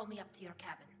 call me up to your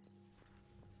cabin.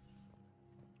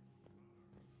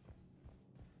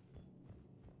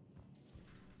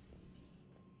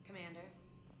 Commander.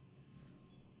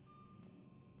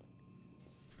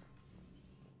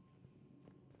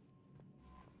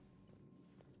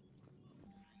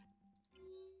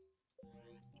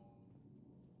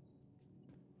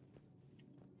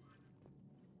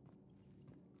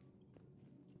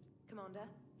 Commander.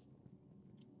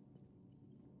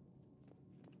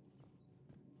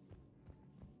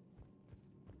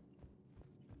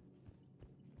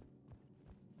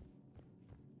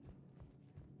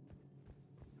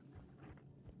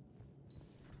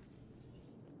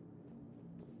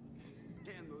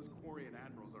 Man, those Quarian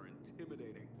admirals are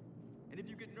intimidating. And if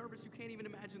you get nervous, you can't even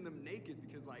imagine them naked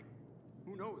because, like,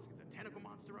 who knows? Is a tentacle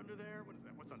monster under there? What is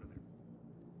that? What's under there?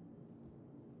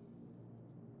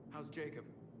 How's Jacob?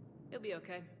 He'll be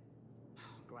okay.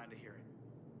 Glad to hear it.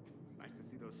 Nice to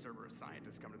see those Cerberus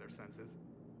scientists come to their senses.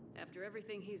 After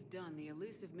everything he's done, the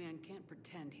elusive man can't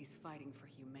pretend he's fighting for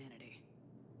humanity.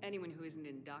 Anyone who isn't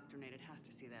indoctrinated has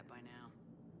to see that by now.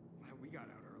 Glad we got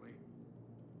out early.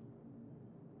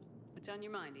 What's on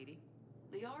your mind, Edie?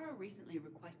 Liara recently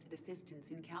requested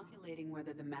assistance in calculating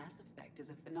whether the mass effect is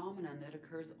a phenomenon that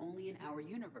occurs only in our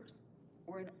universe,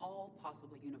 or in all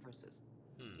possible universes.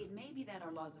 It may be that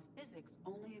our laws of physics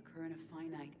only occur in a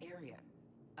finite area,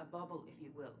 a bubble, if you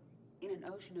will, in an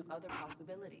ocean of other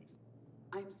possibilities.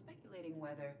 I'm speculating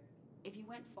whether, if you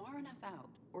went far enough out,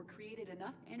 or created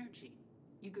enough energy,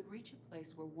 you could reach a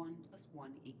place where 1 +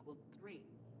 1 = 3.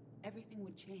 Everything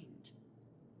would change.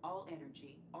 All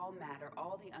energy, all matter,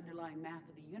 all the underlying math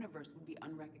of the universe would be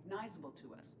unrecognizable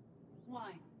to us.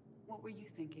 Why? What were you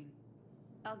thinking?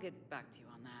 I'll get back to you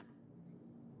on that.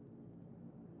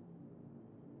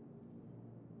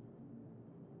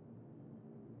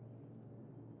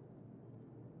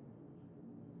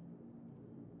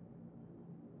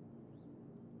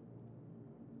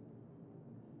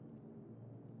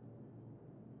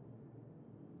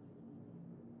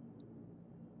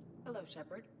 Hello,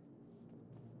 Shepard.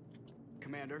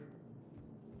 Commander.